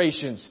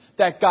generations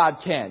that God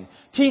can.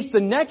 Teach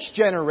the next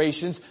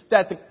generations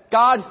that the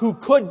God who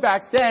could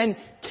back then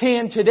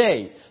can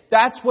today.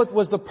 That's what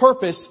was the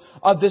purpose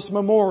of this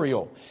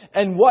memorial.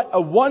 And what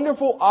a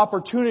wonderful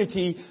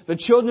opportunity the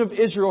children of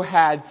Israel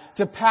had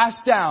to pass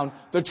down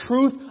the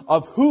truth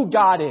of who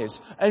God is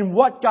and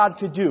what God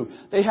could do.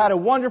 They had a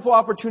wonderful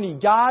opportunity.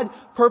 God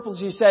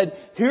purposely said,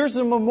 here's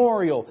the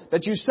memorial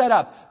that you set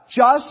up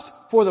just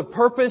for the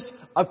purpose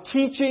of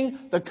teaching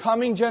the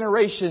coming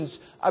generations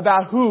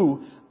about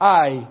who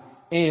I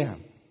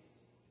am.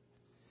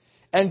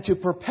 And to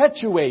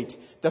perpetuate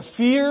the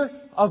fear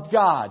of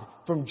God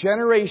from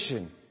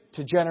generation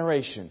to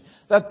generation.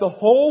 That the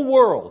whole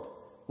world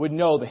would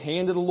know the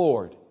hand of the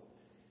Lord,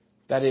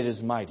 that it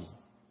is mighty.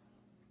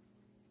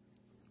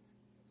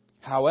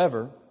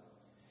 However,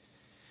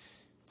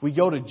 if we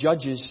go to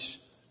Judges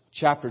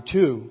chapter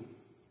 2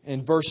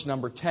 and verse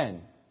number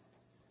 10.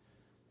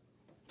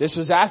 This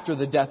was after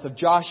the death of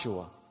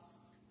Joshua.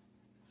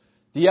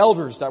 The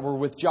elders that were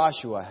with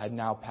Joshua had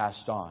now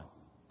passed on.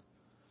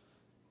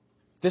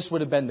 This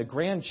would have been the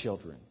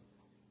grandchildren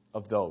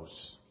of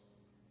those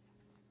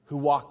who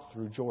walked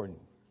through Jordan.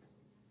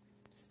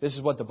 This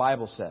is what the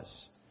Bible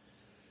says.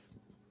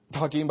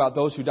 Talking about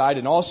those who died.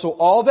 And also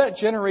all that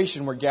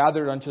generation were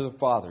gathered unto the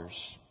fathers.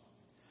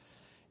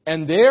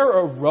 And there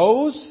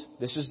arose,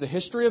 this is the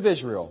history of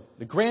Israel,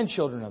 the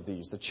grandchildren of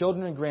these, the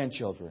children and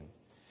grandchildren.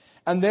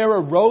 And there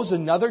arose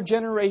another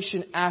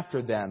generation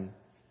after them,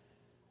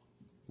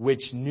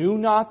 which knew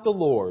not the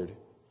Lord,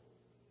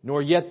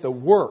 nor yet the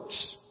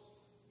works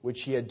which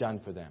He had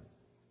done for them.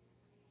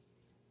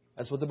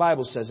 That's what the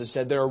Bible says. It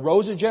said, there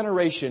arose a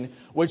generation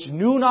which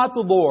knew not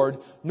the Lord,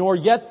 nor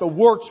yet the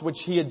works which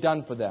He had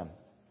done for them.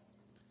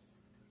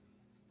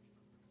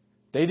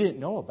 They didn't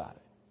know about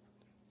it.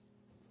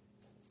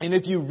 And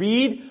if you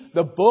read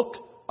the book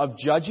of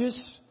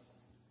Judges,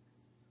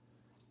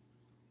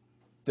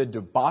 the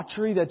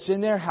debauchery that's in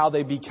there, how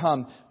they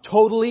become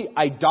totally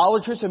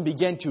idolatrous and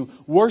begin to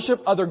worship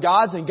other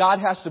gods, and God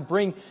has to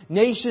bring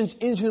nations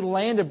into the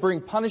land and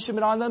bring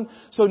punishment on them.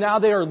 So now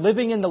they are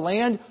living in the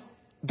land,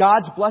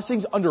 God's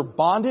blessings, under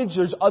bondage.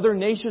 There's other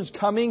nations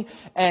coming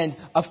and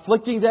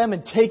afflicting them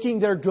and taking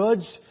their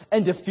goods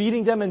and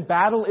defeating them in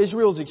battle.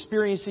 Israel is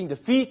experiencing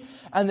defeat.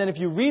 And then if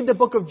you read the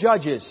book of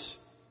Judges,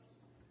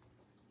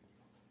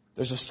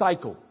 there's a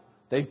cycle.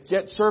 They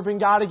get serving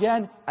God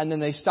again, and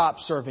then they stop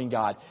serving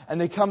God. And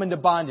they come into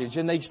bondage.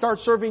 And they start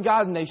serving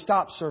God, and they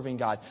stop serving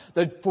God.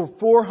 That for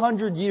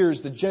 400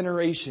 years, the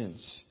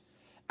generations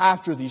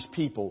after these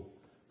people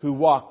who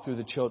walked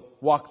through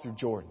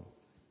Jordan,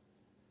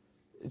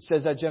 it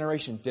says that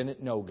generation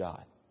didn't know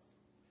God.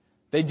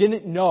 They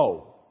didn't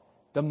know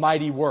the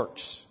mighty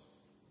works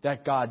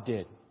that God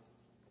did.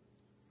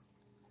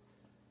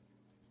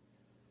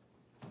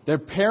 Their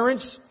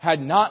parents had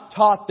not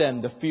taught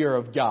them the fear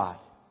of God.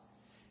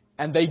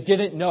 And they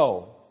didn't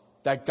know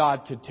that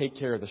God could take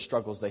care of the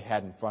struggles they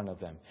had in front of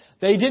them.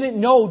 They didn't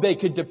know they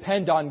could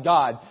depend on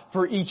God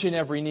for each and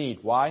every need.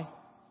 Why?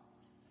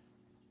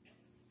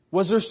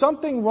 Was there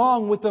something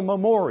wrong with the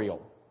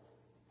memorial?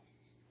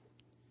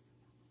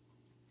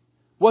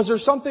 Was there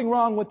something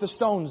wrong with the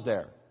stones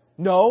there?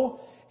 No.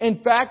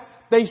 In fact,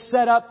 they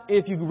set up,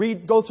 if you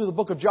go through the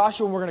book of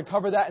Joshua, and we're going to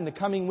cover that in the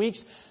coming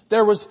weeks,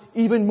 there was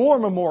even more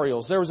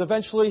memorials. There was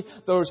eventually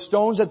those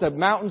stones at the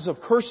mountains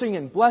of cursing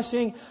and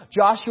blessing.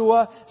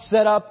 Joshua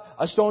set up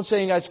a stone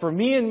saying, as for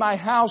me and my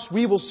house,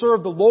 we will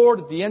serve the Lord,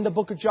 at the end of the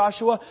book of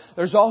Joshua.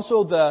 There's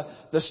also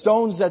the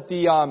stones that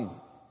the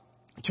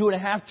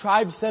 2.5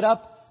 tribes set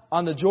up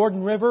on the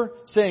Jordan River,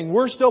 saying,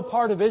 we're still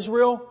part of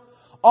Israel.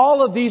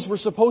 All of these were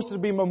supposed to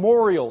be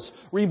memorials,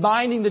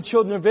 reminding the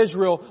children of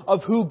Israel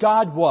of who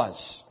God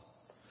was.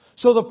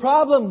 So the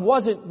problem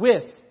wasn't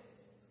with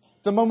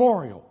the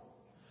memorial.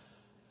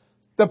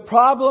 The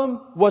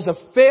problem was a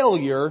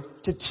failure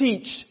to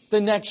teach the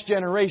next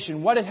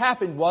generation. What had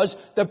happened was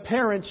the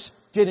parents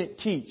didn't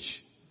teach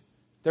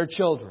their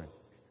children.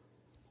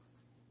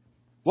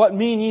 What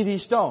mean ye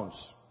these stones?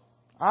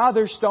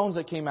 They're stones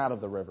that came out of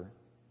the river.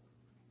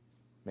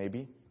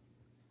 Maybe.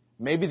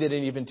 Maybe they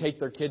didn't even take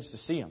their kids to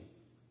see them.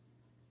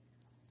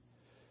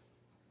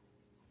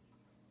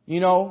 You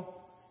know,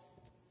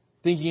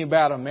 thinking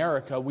about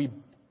America,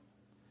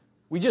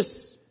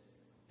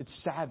 it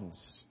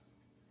saddens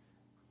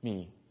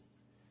me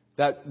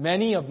that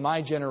many of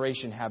my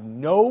generation have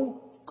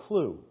no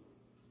clue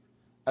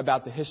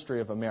about the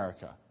history of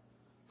America.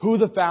 Who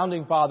the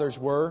founding fathers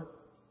were,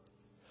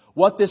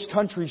 what this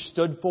country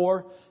stood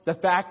for, the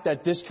fact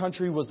that this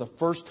country was the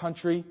first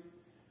country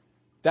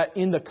that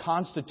in the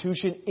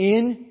Constitution,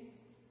 in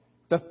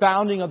the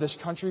founding of this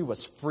country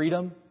was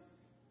freedom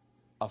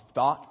of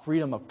thought,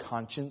 freedom of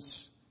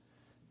conscience,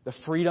 the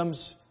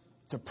freedoms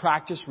to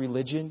practice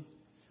religion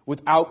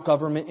without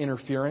government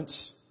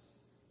interference.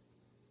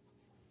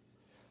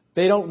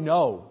 They don't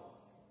know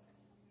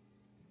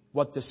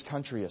what this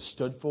country has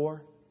stood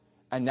for,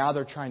 and now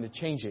they're trying to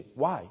change it.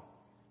 Why?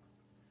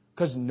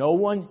 Because no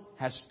one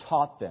has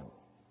taught them.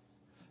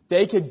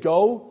 They could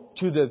go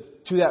to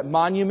that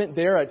monument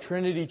there at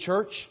Trinity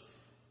Church,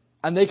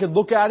 and they could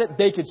look at it,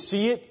 they could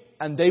see it,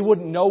 and they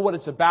wouldn't know what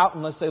it's about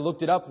unless they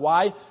looked it up.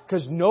 Why?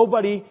 Because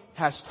nobody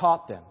has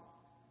taught them.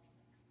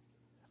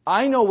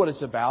 I know what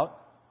it's about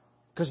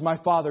because my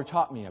father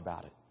taught me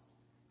about it.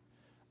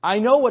 I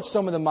know what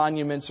some of the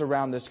monuments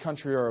around this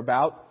country are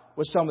about,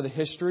 with some of the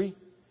history,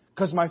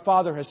 because my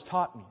father has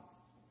taught me.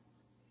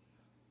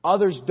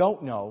 Others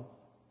don't know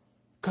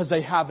because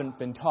they haven't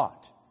been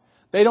taught.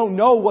 They don't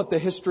know what the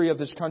history of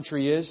this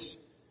country is.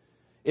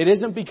 It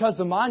isn't because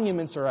the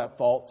monuments are at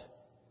fault.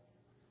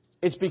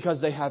 It's because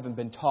they haven't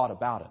been taught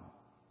about them.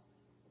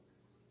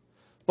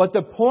 But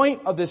the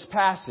point of this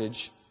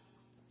passage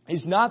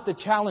is not to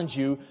challenge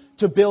you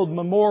to build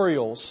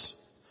memorials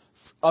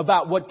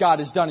about what God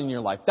has done in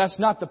your life. That's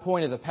not the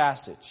point of the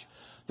passage.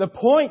 The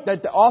point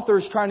that the author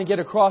is trying to get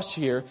across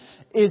here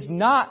is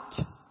not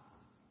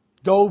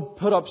go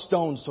put up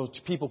stones so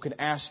people can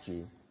ask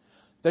you.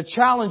 The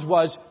challenge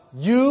was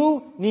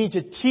you need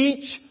to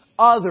teach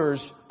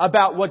others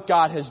about what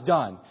God has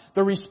done.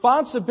 The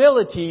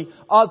responsibility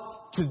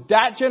to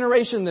that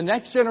generation, the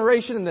next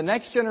generation, and the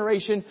next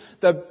generation,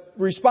 the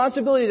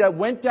responsibility that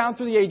went down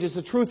through the ages,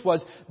 the truth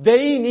was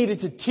they needed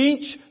to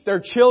teach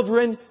their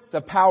children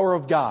the power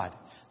of God.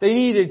 They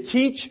needed to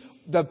teach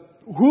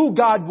who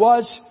God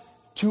was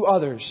to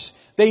others.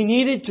 They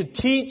needed to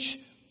teach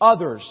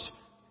others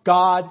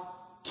God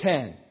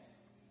can.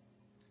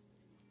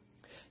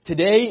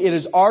 Today it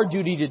is our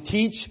duty to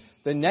teach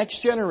the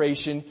next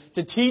generation,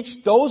 to teach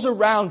those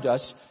around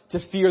us to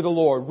fear the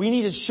Lord. We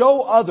need to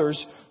show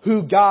others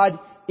who God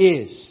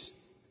is.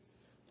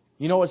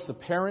 You know, it's the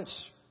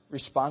parents'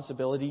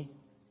 responsibility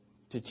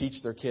to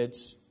teach their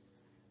kids.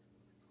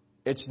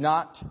 It's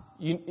not,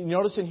 you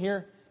notice in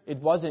here, it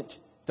wasn't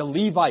the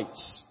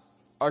Levites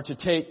are to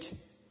take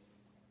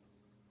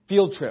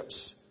field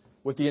trips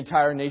with the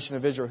entire nation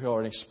of Israel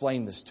and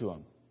explain this to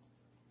them.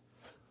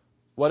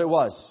 What it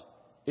was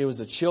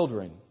the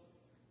children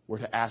were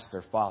to ask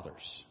their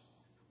fathers.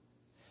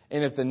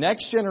 And if the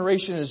next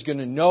generation is going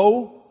to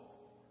know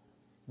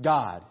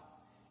God,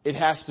 it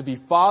has to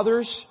be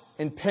fathers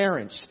and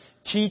parents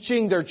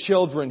teaching their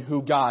children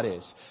who God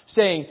is.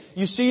 Saying,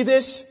 you see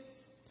this?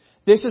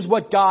 This is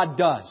what God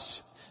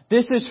does.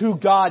 This is who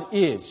God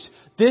is.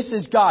 This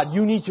is God.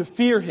 You need to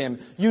fear Him.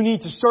 You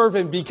need to serve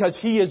Him because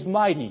He is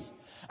mighty.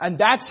 And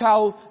that's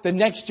how the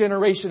next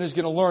generation is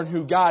going to learn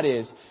who God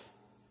is.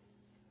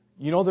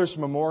 You know, there's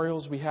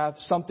memorials we have,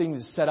 something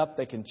that's set up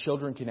that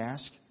children can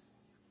ask.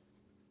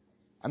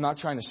 I'm not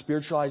trying to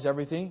spiritualize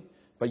everything,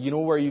 but you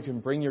know where you can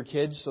bring your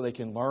kids so they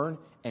can learn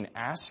and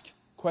ask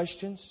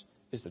questions?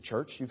 Is the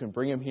church. You can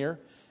bring them here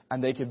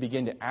and they can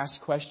begin to ask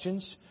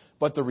questions.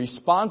 But the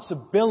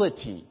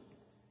responsibility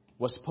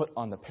was put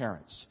on the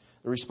parents.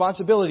 The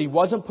responsibility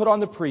wasn't put on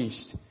the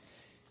priest.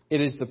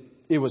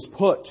 It was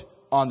put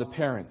on the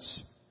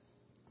parents.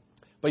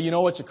 But you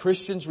know, it's a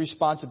Christian's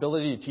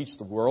responsibility to teach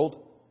the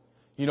world.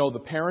 You know, the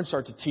parents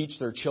are to teach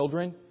their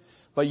children.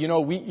 But you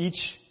know,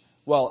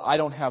 I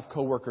don't have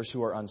coworkers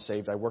who are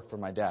unsaved. I work for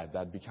my dad.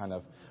 That'd be kind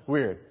of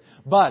weird.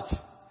 But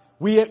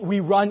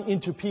we run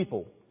into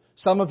people.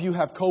 Some of you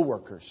have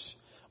coworkers.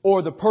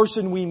 Or the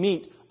person we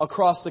meet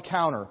across the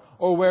counter.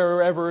 Or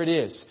wherever it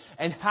is.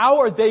 And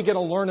how are they going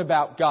to learn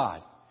about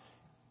God?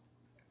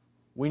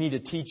 We need to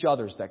teach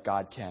others that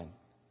God can.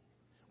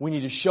 We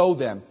need to show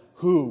them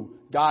who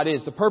God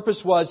is. The purpose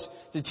was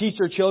to teach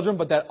their children,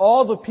 but that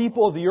all the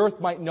people of the earth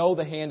might know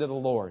the hand of the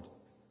Lord.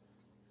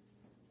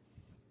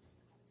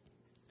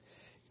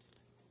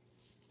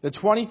 The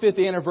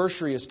 25th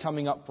anniversary is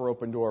coming up for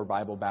Open Door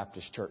Bible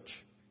Baptist Church.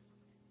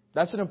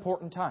 That's an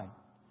important time.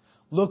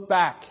 Look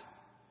back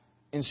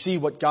and see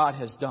what God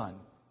has done.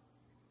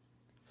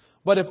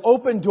 But if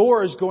Open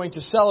Door is going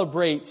to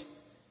celebrate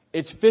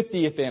its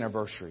 50th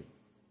anniversary,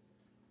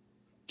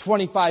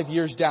 25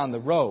 years down the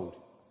road,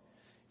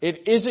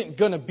 it isn't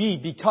going to be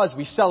because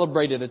we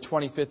celebrated a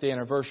 25th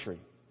anniversary.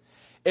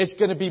 It's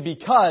going to be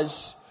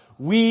because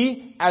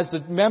we, as the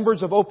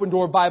members of Open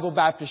Door Bible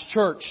Baptist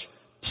Church,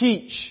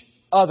 teach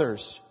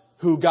others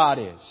who God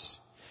is.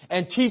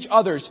 And teach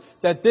others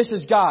that this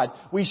is God.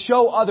 We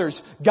show others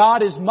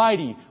God is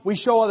mighty. We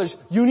show others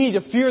you need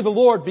to fear the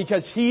Lord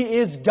because He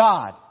is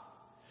God.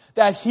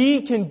 That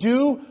He can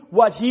do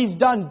what He's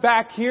done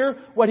back here,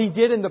 what He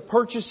did in the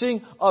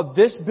purchasing of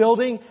this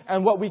building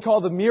and what we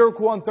call the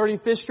miracle on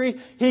 35th Street.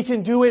 He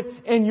can do it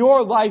in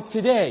your life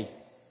today.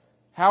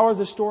 How are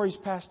the stories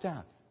passed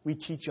down? We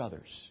teach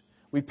others.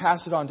 We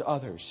pass it on to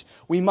others.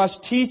 We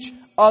must teach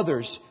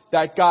others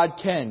that God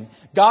can.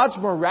 God's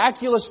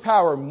miraculous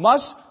power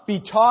must be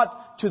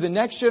taught to the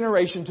next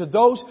generation, to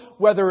those,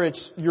 whether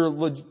it's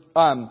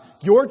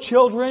your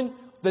children,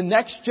 the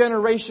next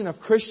generation of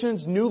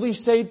Christians, newly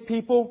saved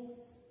people.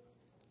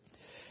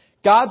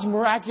 God's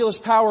miraculous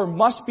power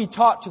must be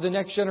taught to the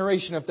next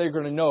generation if they're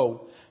going to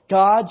know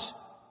God's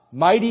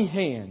mighty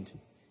hand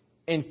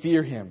and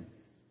fear Him.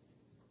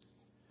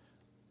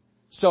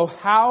 So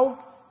how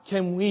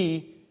can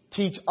we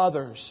teach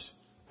others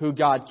who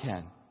God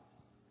can?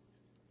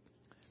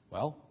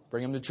 Well,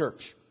 bring them to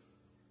church.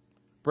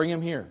 Bring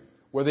them here,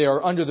 where they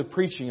are under the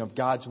preaching of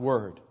God's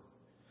Word.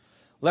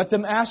 Let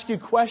them ask you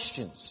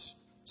questions.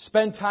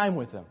 Spend time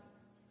with them.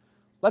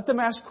 Let them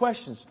ask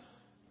questions.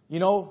 You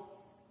know,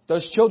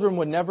 those children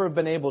would never have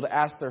been able to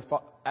ask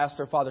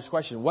their father's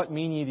question, what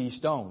mean ye these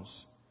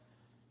stones?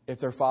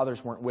 If their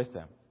fathers weren't with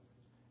them.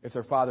 If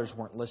their fathers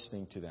weren't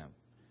listening to them.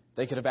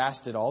 They could have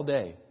asked it all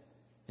day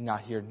and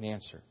not heard an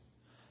answer.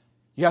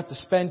 You have to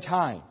spend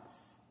time,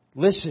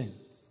 listen,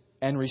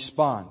 and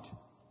respond.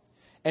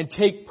 And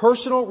take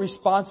personal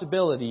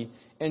responsibility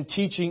in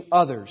teaching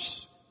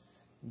others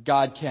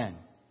God can.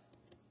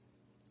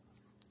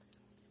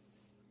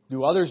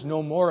 Do others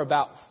know more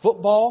about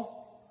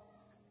football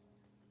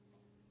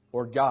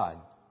or God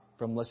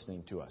from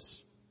listening to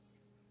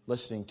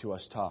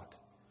us talk?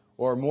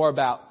 Or more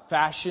about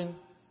fashion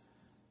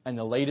and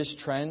the latest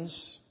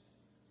trends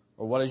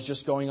or what is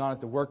just going on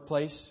at the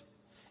workplace?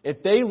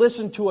 If they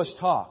listen to us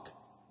talk,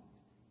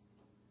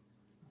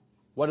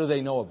 what do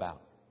they know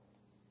about?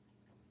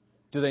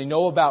 Do they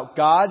know about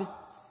God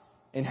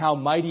and how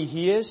mighty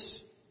He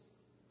is?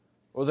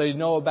 Or do they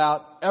know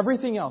about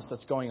everything else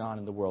that's going on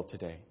in the world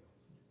today?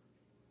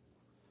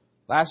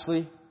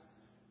 Lastly,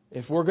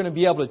 if we're going to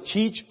be able to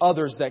teach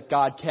others that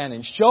God can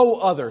and show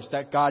others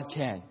that God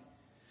can,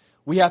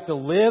 we have to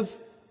live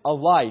a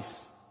life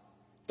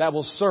that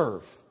will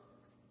serve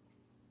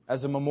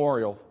as a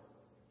memorial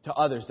to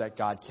others that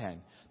God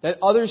can. That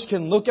others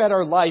can look at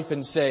our life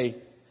and say,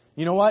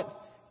 you know what?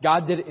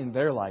 God did it in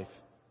their life.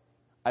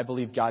 I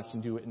believe God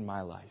can do it in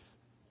my life.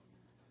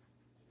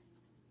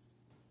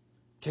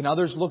 Can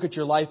others look at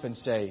your life and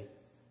say,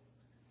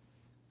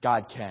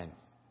 God can?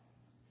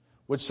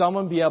 Would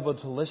someone be able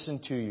to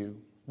listen to you,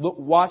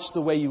 watch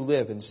the way you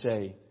live and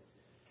say,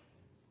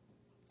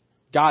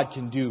 God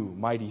can do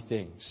mighty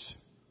things?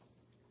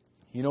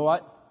 You know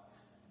what?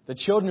 The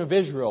children of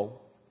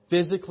Israel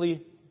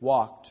physically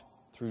walked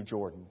through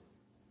Jordan.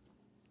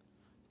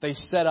 They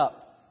set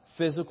up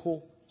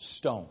physical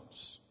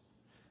stones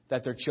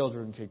that their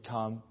children could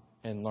come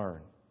and learn.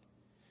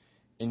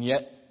 And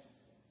yet,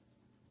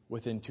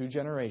 within 2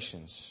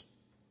 generations,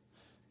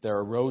 there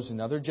arose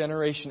another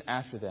generation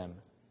after them,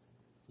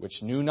 which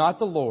knew not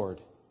the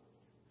Lord,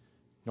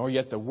 nor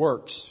yet the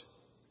works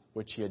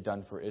which He had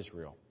done for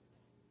Israel.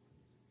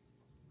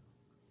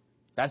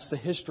 That's the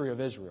history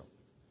of Israel.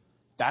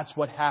 That's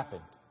what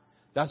happened.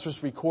 That's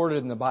what's recorded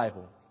in the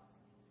Bible.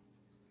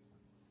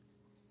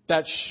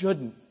 That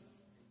shouldn't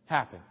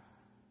happen.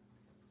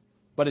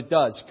 But it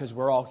does, because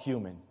we're all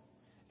human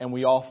and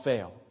we all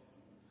fail.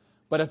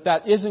 But if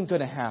that isn't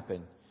going to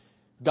happen,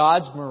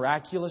 God's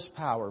miraculous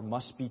power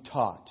must be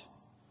taught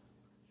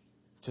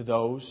to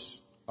those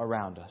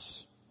around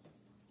us,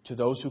 to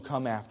those who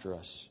come after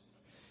us,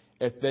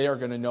 if they are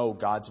going to know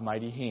God's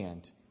mighty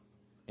hand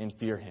and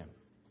fear Him.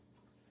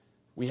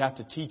 We have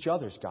to teach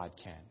others God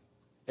can.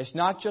 It's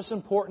not just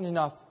important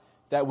enough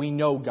that we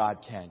know God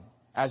can.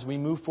 As we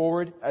move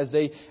forward, as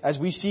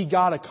we see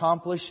God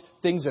accomplish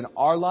things in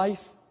our life,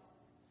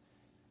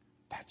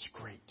 that's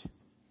great.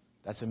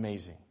 That's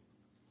amazing.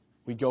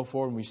 We go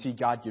forward and we see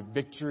God give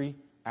victory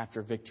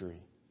after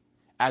victory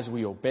as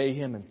we obey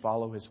Him and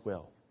follow His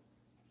will.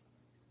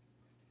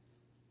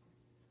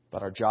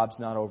 But our job's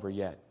not over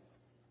yet.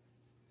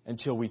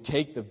 Until we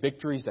take the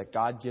victories that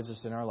God gives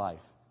us in our life,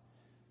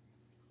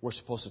 we're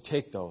supposed to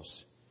take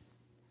those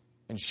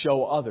and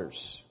show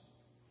others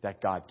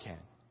that God can.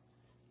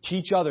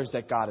 Teach others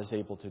that God is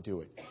able to do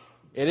it.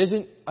 It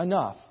isn't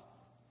enough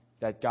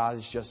that God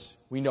is just,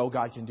 we know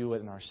God can do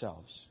it in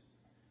ourselves.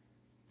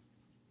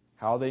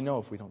 How do they know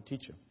if we don't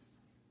teach them?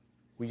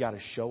 We got to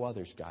show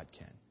others God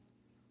can.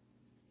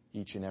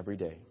 Each and every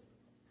day.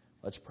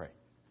 Let's pray.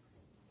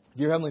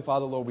 Dear Heavenly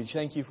Father, Lord, we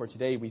thank You for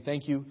today. We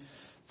thank You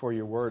for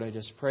Your Word. I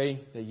just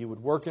pray that You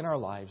would work in our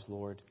lives,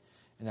 Lord,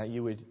 and that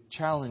You would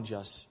challenge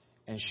us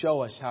and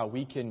show us how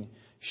we can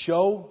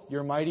show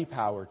your mighty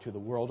power to the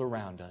world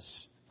around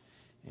us.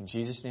 In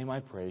Jesus' name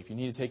I pray. If you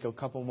need to take a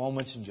couple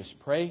moments and just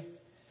pray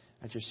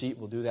at your seat,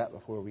 we'll do that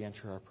before we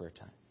enter our prayer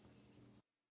time.